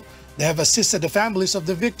MECO, they have assisted the families of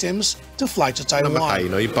the victims to fly to Taiwan. Namatay,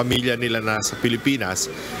 no? Yung pamilya nila na sa Pilipinas,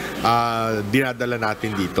 dinadala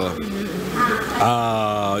natin dito.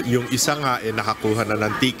 Yung isa nga nakakuha na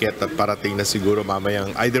ng ticket at parating na siguro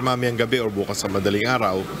either mamayang gabi or bukas sa madaling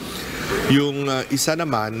araw. Yung isa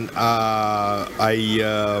naman ay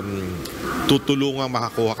tutulungang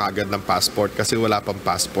makakuha kaagad ng passport kasi wala pang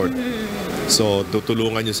passport. So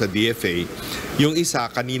tutulungan nyo sa DFA. Yung isa,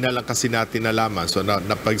 kanina lang kasi natin nalaman. So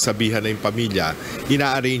napagsabihan na yung pamilya,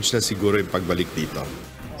 ina-arrange na siguro yung pagbalik dito.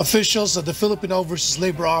 Officials at the Philippine Overseas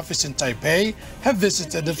Labor Office in Taipei have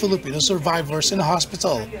visited the Filipino survivors in a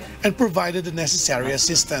hospital and provided the necessary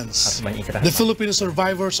assistance. The Filipino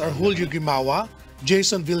survivors are Julio Guimawa,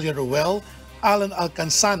 Jason Villaruel, Alan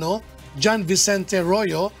Alcanzano, John Vicente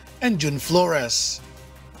Royo, and June Flores.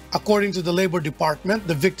 According to the Labor Department,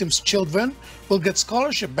 the victims' children will get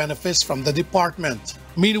scholarship benefits from the department.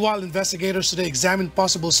 Meanwhile, investigators today examined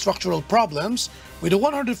possible structural problems with a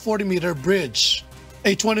 140-meter bridge.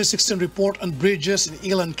 A 2016 report on bridges in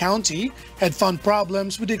Ilan County had found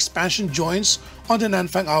problems with the expansion joints on the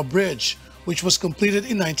Nanfang-Ao Bridge, which was completed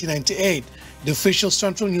in 1998. The official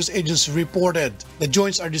Central News Agency reported the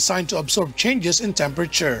joints are designed to absorb changes in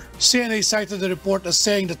temperature. CNA cited the report as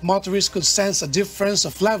saying that motorists could sense a difference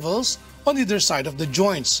of levels on either side of the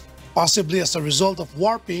joints, possibly as a result of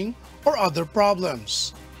warping or other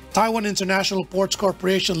problems. Taiwan International Ports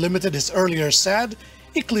Corporation Limited has earlier said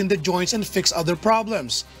it cleaned the joints and fixed other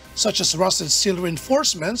problems, such as rusted steel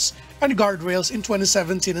reinforcements and guardrails in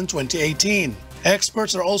 2017 and 2018.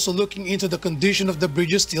 Experts are also looking into the condition of the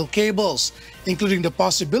bridge's steel cables, including the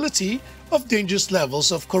possibility of dangerous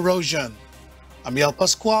levels of corrosion. Amiel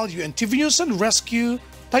Pascual, UNTV News and Rescue,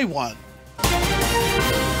 Taiwan.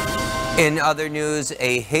 In other news,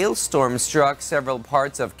 a hailstorm struck several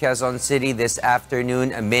parts of Quezon City this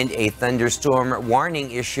afternoon amid a thunderstorm warning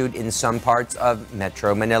issued in some parts of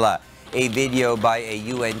Metro Manila. A video by a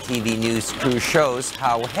UNTV news crew shows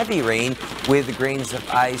how heavy rain with grains of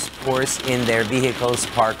ice pours in their vehicles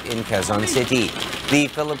parked in Quezon City. The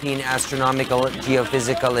Philippine Astronomical,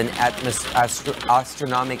 Geophysical and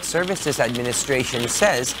Astronomic Services Administration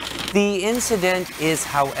says the incident is,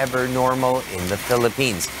 however, normal in the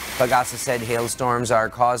Philippines. Pag-asa said hailstorms are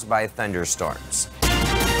caused by thunderstorms.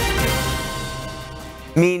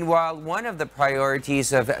 Meanwhile, one of the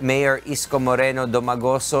priorities of Mayor Isko Moreno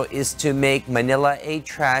Domagoso is to make Manila a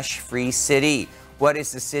trash-free city. What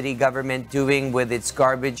is the city government doing with its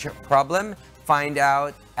garbage problem? Find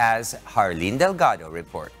out as Harleen Delgado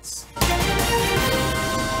reports.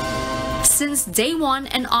 Since day one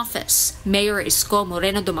in office, Mayor Isko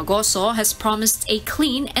Moreno Domagoso has promised a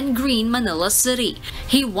clean and green Manila city.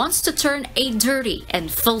 He wants to turn a dirty and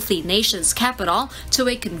filthy nation's capital to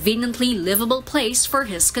a conveniently livable place for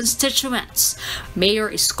his constituents. Mayor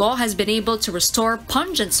Isko has been able to restore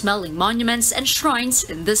pungent-smelling monuments and shrines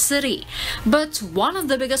in the city. But one of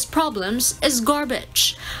the biggest problems is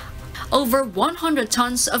garbage. Over 100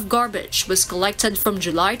 tons of garbage was collected from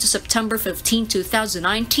July to September 15,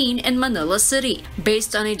 2019 in Manila City,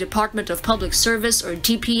 based on a Department of Public Service or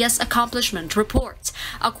DPS accomplishment report.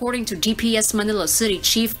 According to DPS Manila City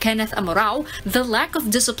Chief Kenneth Amorao, the lack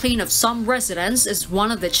of discipline of some residents is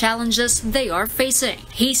one of the challenges they are facing.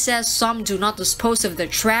 He says some do not dispose of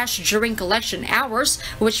their trash during collection hours,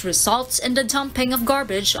 which results in the dumping of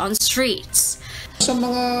garbage on streets. Sa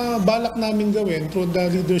mga balak namin gawin through the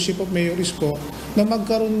leadership of Mayor Isko na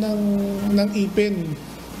magkaroon ng ipin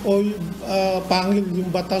o pangil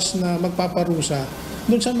yung batas na magpaparusa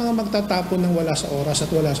doon sa mga magtatapon ng wala sa oras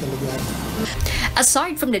at wala sa lugar.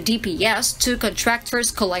 Aside from the DPS, 2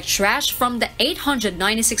 contractors collect trash from the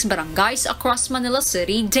 896 barangays across Manila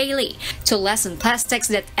City daily. To lessen plastics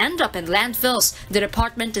that end up in landfills, the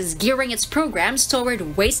department is gearing its programs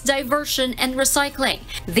toward waste diversion and recycling.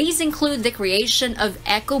 These include the creation of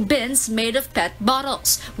eco bins made of PET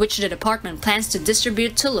bottles, which the department plans to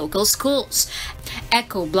distribute to local schools.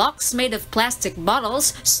 Eco blocks made of plastic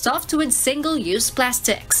bottles stuffed with single-use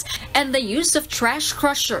plastics, and the use of trash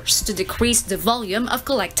crushers to decrease the volume of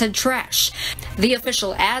collected trash. The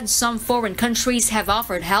official adds some foreign countries have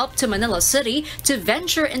offered help to Manila City to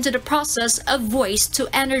venture into the process of waste to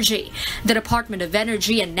energy. The Department of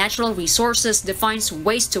Energy and Natural Resources defines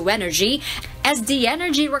waste to energy as the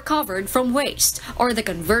energy recovered from waste, or the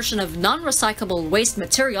conversion of non-recyclable waste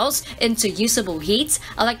materials into usable heat,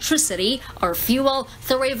 electricity, or fuel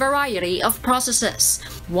through a variety of processes.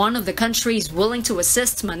 One of the countries willing to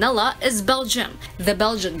assist Manila is Belgium. The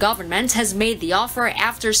Belgian government has made the offer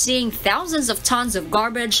after seeing thousands of tons of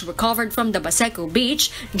garbage recovered from the Baseco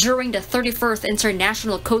Beach during the 31st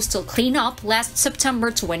International Coastal Cleanup last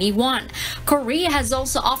September 21. Korea has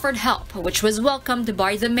also offered help, which was welcomed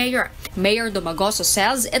by the mayor. Mayor Domagoso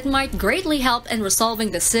says it might greatly help in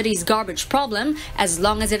resolving the city's garbage problem as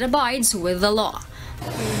long as it abides with the law.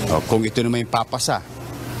 Kung ito naman yung papasa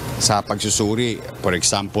sa pagsusuri, for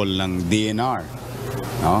example, ng DNR,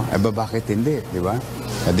 no? Bakit hindi, di ba?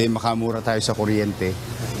 Hindi makamura tayo sa kuryente,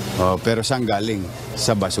 pero saan galing?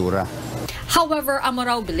 Sa basura. However,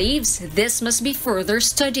 Amorao believes this must be further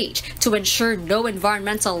studied to ensure no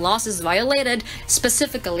environmental laws is violated,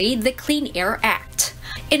 specifically the Clean Air Act.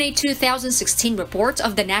 In a 2016 report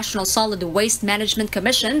of the National Solid Waste Management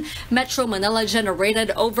Commission, Metro Manila generated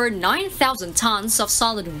over 9,000 tons of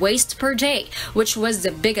solid waste per day, which was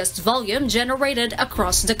the biggest volume generated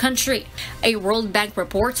across the country. A World Bank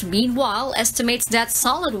report, meanwhile, estimates that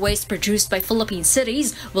solid waste produced by Philippine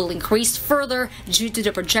cities will increase further due to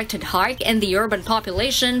the projected hike in the urban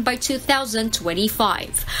population by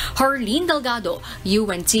 2025. Harleen Delgado,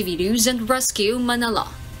 UNTV News and Rescue,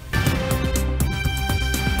 Manila.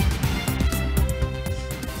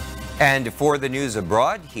 And for the news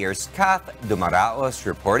abroad, here's Kath Dumaraos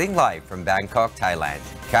reporting live from Bangkok, Thailand.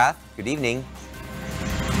 Kath, good evening.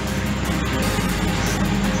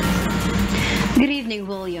 Good evening,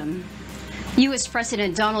 William. U.S.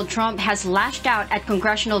 President Donald Trump has lashed out at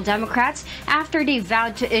congressional Democrats after they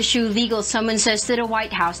vowed to issue legal summonses to the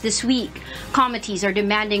White House this week. Committees are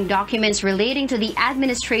demanding documents relating to the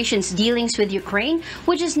administration's dealings with Ukraine,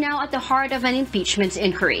 which is now at the heart of an impeachment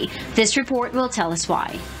inquiry. This report will tell us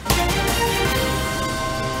why.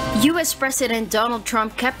 U.S. President Donald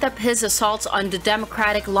Trump kept up his assaults on the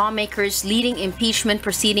Democratic lawmakers leading impeachment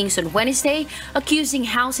proceedings on Wednesday, accusing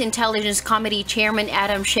House Intelligence Committee Chairman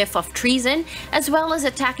Adam Schiff of treason, as well as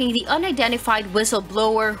attacking the unidentified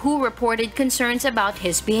whistleblower who reported concerns about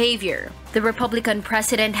his behavior. The Republican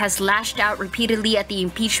president has lashed out repeatedly at the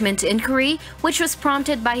impeachment inquiry, which was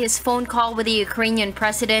prompted by his phone call with the Ukrainian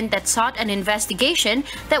president that sought an investigation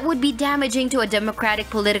that would be damaging to a Democratic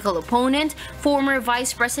political opponent, former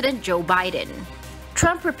Vice President Joe Biden.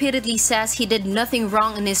 Trump repeatedly says he did nothing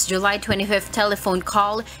wrong in his July 25th telephone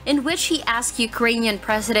call, in which he asked Ukrainian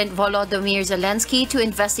President Volodymyr Zelensky to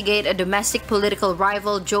investigate a domestic political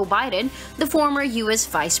rival, Joe Biden, the former U.S.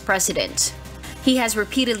 Vice President. He has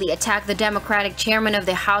repeatedly attacked the Democratic chairman of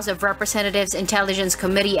the House of Representatives Intelligence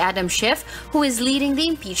Committee, Adam Schiff, who is leading the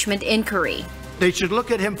impeachment inquiry. They should look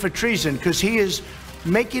at him for treason because he is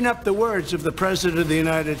making up the words of the President of the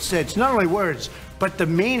United States. Not only words, but the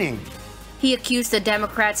meaning. He accused the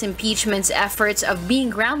Democrats' impeachment efforts of being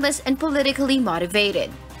groundless and politically motivated.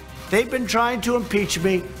 They've been trying to impeach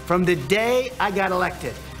me from the day I got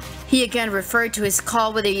elected. He again referred to his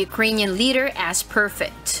call with the Ukrainian leader as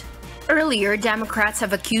perfect. Earlier, Democrats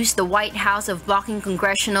have accused the White House of blocking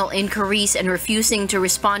congressional inquiries and refusing to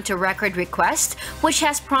respond to record requests, which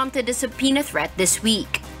has prompted a subpoena threat this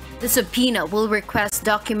week. The subpoena will request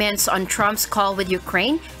documents on Trump's call with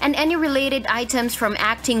Ukraine and any related items from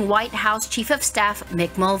acting White House Chief of Staff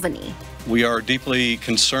Mick Mulvaney. We are deeply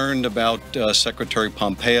concerned about Secretary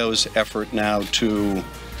Pompeo's effort now to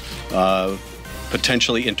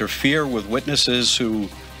potentially interfere with witnesses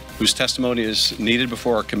whose testimony is needed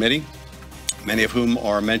before our committee, many of whom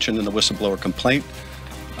are mentioned in the whistleblower complaint.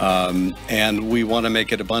 And we want to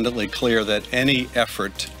make it abundantly clear that any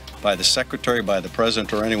effort by the Secretary, by the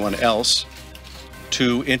President, or anyone else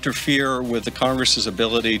to interfere with the Congress's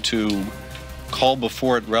ability to call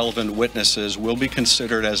before it relevant witnesses will be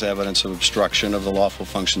considered as evidence of obstruction of the lawful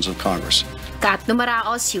functions of Congress. Kat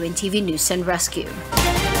Numaraos, UNTV News and Rescue.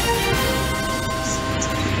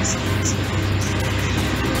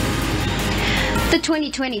 The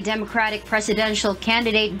 2020 Democratic presidential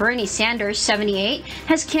candidate Bernie Sanders, 78,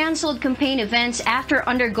 has canceled campaign events after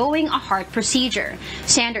undergoing a heart procedure.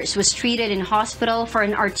 Sanders was treated in hospital for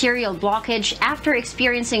an arterial blockage after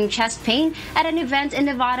experiencing chest pain at an event in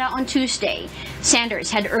Nevada on Tuesday.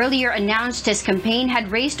 Sanders had earlier announced his campaign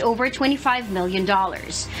had raised over $25 million.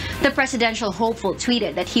 The presidential hopeful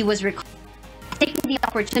tweeted that he was taking the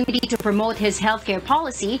opportunity to promote his healthcare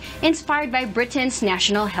policy inspired by Britain's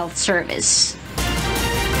National Health Service.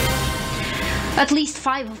 At least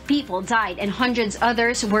 5 people died and hundreds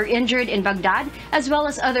others were injured in Baghdad, as well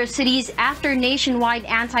as other cities, after nationwide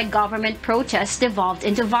anti-government protests devolved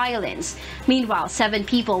into violence. Meanwhile, 7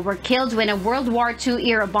 people were killed when a World War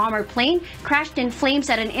II-era bomber plane crashed in flames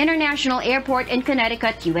at an international airport in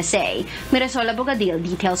Connecticut, USA. Mirasola Bogadil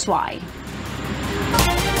details why.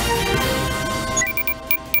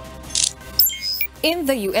 In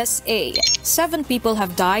the USA, 7 people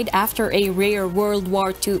have died after a rare World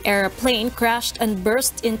War II-era plane crashed and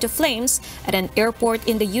burst into flames at an airport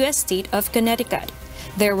in the U.S. state of Connecticut.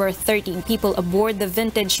 There were 13 people aboard the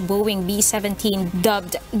vintage Boeing B-17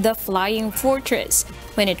 dubbed the Flying Fortress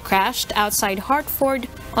when it crashed outside Hartford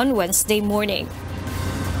on Wednesday morning.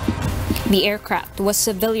 The aircraft was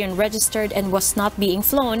civilian registered and was not being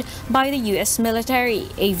flown by the U.S. military,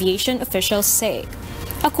 aviation officials say.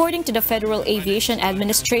 According to the Federal Aviation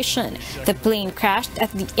Administration, the plane crashed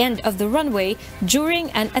at the end of the runway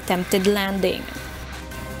during an attempted landing.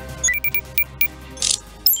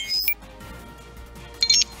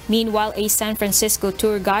 Meanwhile, a San Francisco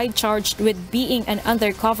tour guide charged with being an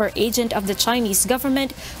undercover agent of the Chinese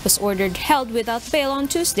government was ordered held without bail on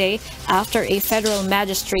Tuesday after a federal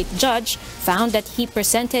magistrate judge found that he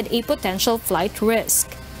presented a potential flight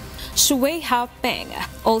risk. Shui Hao Peng,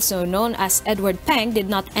 also known as Edward Peng, did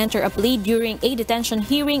not enter a plea during a detention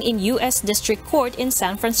hearing in U.S. District Court in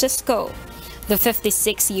San Francisco. The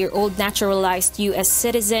 56-year-old naturalized U.S.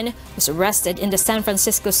 citizen was arrested in the San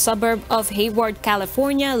Francisco suburb of Hayward,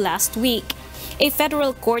 California last week. A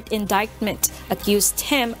federal court indictment accused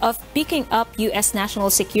him of picking up U.S. national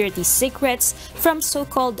security secrets from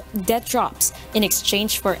so-called debt drops in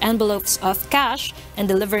exchange for envelopes of cash and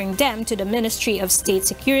delivering them to the Ministry of State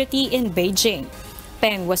Security in Beijing.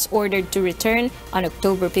 Peng was ordered to return on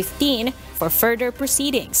October 15 for further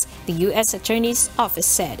proceedings, the U.S. Attorney's Office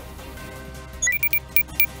said.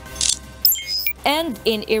 And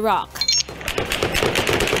in Iraq,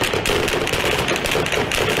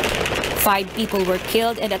 5 people were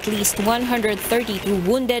killed and at least 132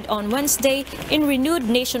 wounded on Wednesday in renewed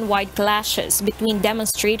nationwide clashes between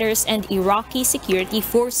demonstrators and Iraqi security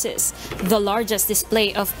forces, the largest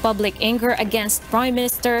display of public anger against Prime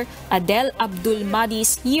Minister Adel Abdul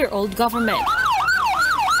Mahdi's year-old government.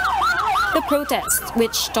 The protests,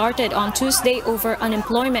 which started on Tuesday over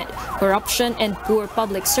unemployment, corruption, and poor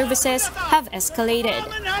public services, have escalated.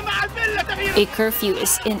 A curfew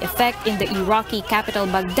is in effect in the Iraqi capital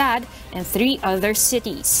Baghdad and 3 other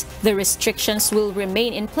cities. The restrictions will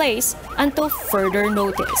remain in place until further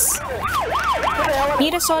notice.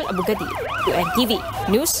 Mirasol Abugadi, UNTV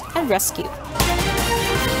News and Rescue.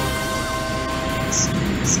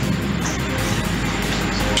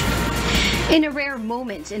 In a rare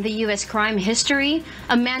moment in the U.S. crime history,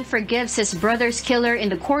 a man forgives his brother's killer in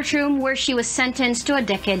the courtroom where she was sentenced to a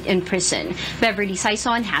decade in prison. Beverly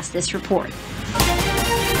Sison has this report.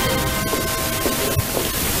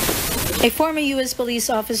 A former U.S. police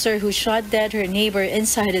officer who shot dead her neighbor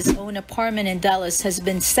inside his own apartment in Dallas has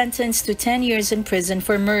been sentenced to 10 years in prison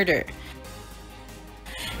for murder.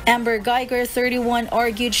 Amber Geiger, 31,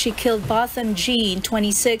 argued she killed Botham Jean,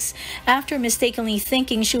 26, after mistakenly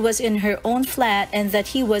thinking she was in her own flat and that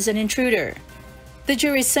he was an intruder. The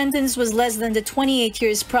jury's sentence was less than the 28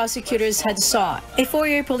 years prosecutors had sought. A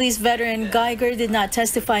 4-year police veteran, Geiger did not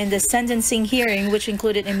testify in the sentencing hearing, which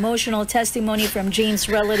included emotional testimony from Jean's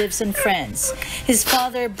relatives and friends. His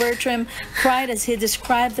father, Bertram, cried as he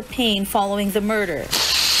described the pain following the murder.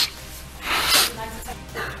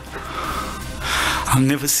 I'll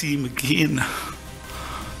never see him again.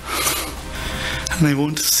 And I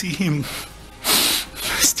want to see him.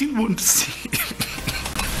 I still want to see him.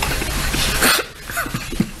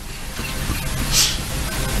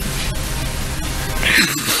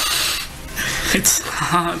 It's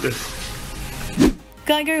hard.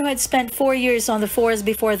 Geiger, who had spent 4 years on the force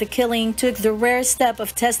before the killing, took the rare step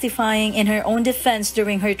of testifying in her own defense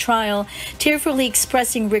during her trial, tearfully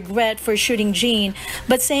expressing regret for shooting Jean,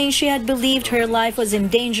 but saying she had believed her life was in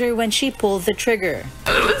danger when she pulled the trigger.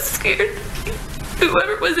 I was scared.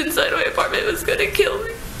 Whoever was inside my apartment was going to kill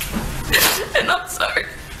me. And I'm sorry.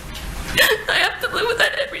 I have to live with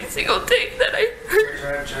that every single day that I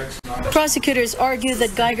heard. Prosecutors argued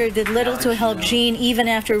that Geiger did little to help Jean even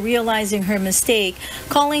after realizing her mistake,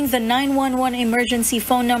 calling the 911 emergency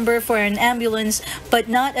phone number for an ambulance but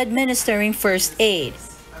not administering first aid.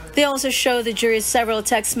 They also showed the jury several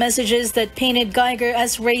text messages that painted Geiger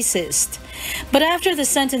as racist. But after the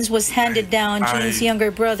sentence was handed down, Jean's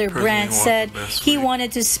younger brother Brant said he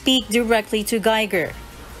wanted to speak directly to Geiger.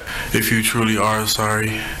 If you truly are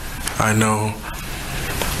sorry, I know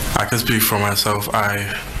I can speak for myself.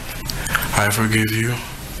 I forgive you,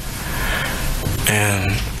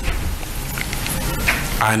 and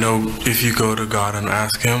I know if you go to God and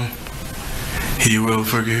ask Him, He will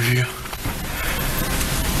forgive you.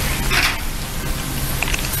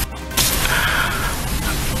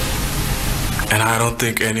 And I don't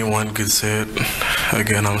think anyone could say it.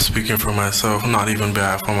 Again, I'm speaking for myself, not even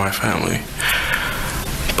behalf of my family.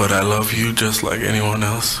 But I love you just like anyone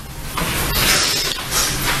else.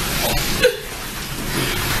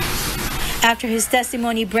 After his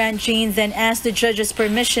testimony, Brant Jean then asked the judge's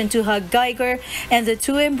permission to hug Geiger, and the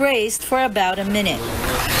two embraced for about a minute.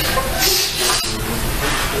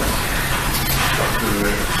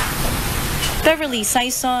 Beverly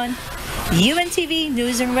Sison, UNTV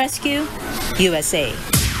News and Rescue, USA.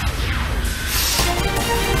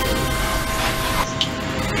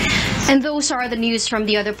 And those are the news from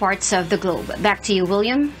the other parts of the globe. Back to you,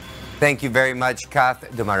 William. Thank you very much, Kath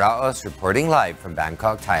Dumaraos, reporting live from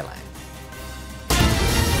Bangkok, Thailand.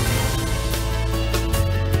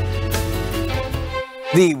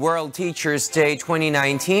 The World Teachers' Day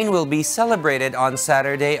 2019 will be celebrated on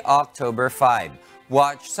Saturday, October 5.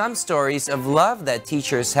 Watch some stories of love that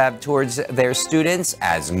teachers have towards their students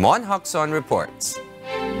as Mon Hokson reports.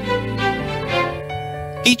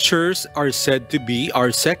 Teachers are said to be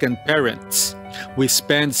our second parents. We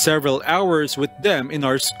spend several hours with them in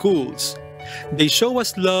our schools. They show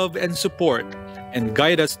us love and support and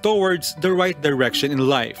guide us towards the right direction in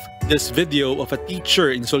life. This video of a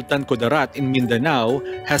teacher in Sultan Kudarat in Mindanao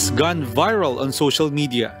has gone viral on social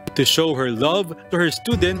media. To show her love to her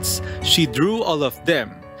students, she drew all of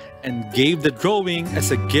them and gave the drawing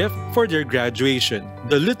as a gift for their graduation.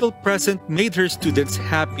 The little present made her students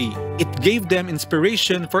happy. It gave them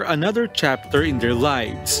inspiration for another chapter in their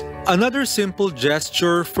lives. Another simple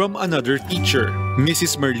gesture from another teacher.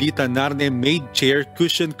 Mrs. Merlita Narne made chair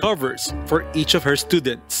cushion covers for each of her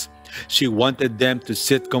students. She wanted them to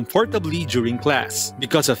sit comfortably during class.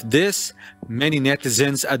 Because of this, many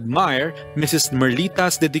netizens admire Mrs.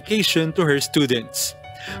 Merlita's dedication to her students.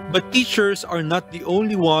 But teachers are not the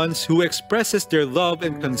only ones who expresses their love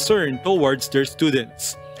and concern towards their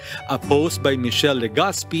students. A post by Michelle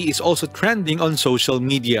Legaspi is also trending on social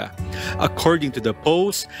media. According to the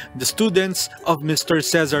post, the students of Mr.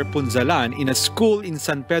 Cesar Punzalan in a school in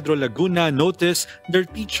San Pedro, Laguna noticed their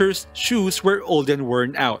teacher's shoes were old and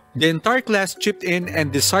worn out. The entire class chipped in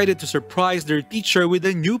and decided to surprise their teacher with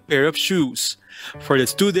a new pair of shoes. For the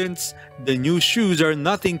students, the new shoes are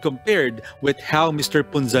nothing compared with how Mr.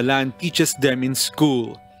 Punzalan teaches them in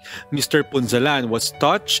school. Mr. Punzalan was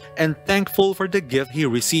touched and thankful for the gift he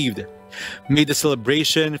received. May the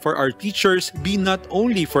celebration for our teachers be not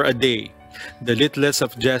only for a day. The littlest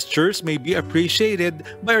of gestures may be appreciated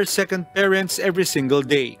by our second parents every single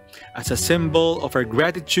day, as a symbol of our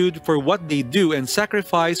gratitude for what they do and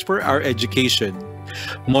sacrifice for our education.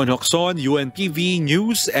 Mon Hokson, UNTV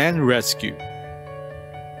News and Rescue.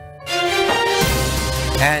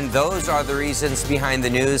 And those are the reasons behind the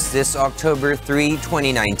news this October 3,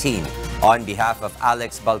 2019. On behalf of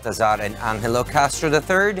Alex Baltazar and Angelo Castro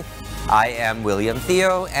III, I am William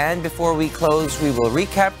Theo, and before we close, we will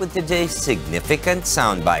recap with today's significant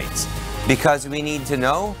sound bites. Because we need to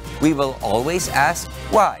know, we will always ask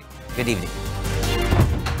why. Good evening.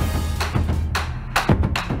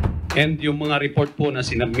 And yung mga report po na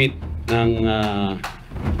sinubmit ng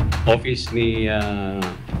office ni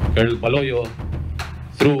Colonel Baloyo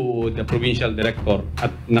through the provincial director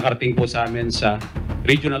at nakarating po sa amin sa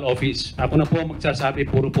regional office. Ako na po magsasabi,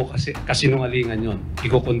 puro po kasinungalingan yon.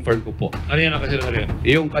 Iko-confirm ko po. Ano yan ang kasinungalingan?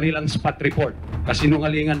 Yung kanilang spot report.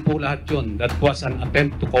 Kasinungalingan po lahat yon. That was an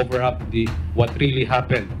attempt to cover up what really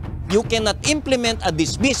happened. You cannot implement a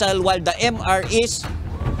dismissal while the MR is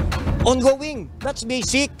ongoing. That's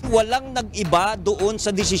basic. Walang nag-iba doon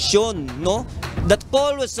sa desisyon, no? That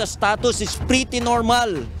call was the status is pretty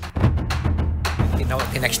normal.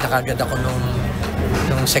 Tinext na kagad ako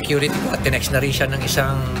nung security ko at tinext na rin siya ng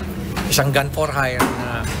isang gun for hire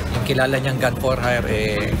na yung kilala niyang gun for hire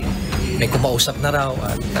may kumausap na raw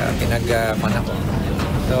at pinagman ako.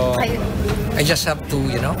 So I just have to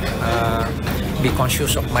be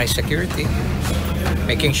conscious of my security,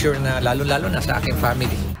 making sure na lalo-lalo na sa aking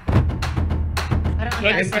family.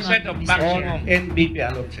 20% of maximum NBP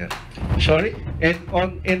allowed, sir. Sorry? And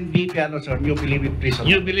on NBP allowed, sir, New Bilibid prison.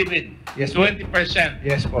 New Bilibid? Yes. 20%?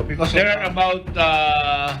 Yes, po. Because there are about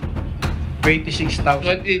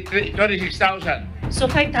 26,000. 26,000. So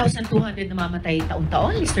 5,200 namamatay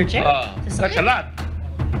taon-taon, Mr. Chair? That's a lot.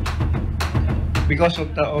 Because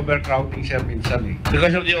of the overcrowding, sir, minsan eh.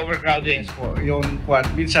 Because of the overcrowding? Yes po. Yung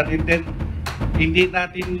minsan, and then, hindi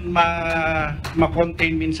natin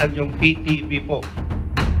ma-contain minsan yung PTB po.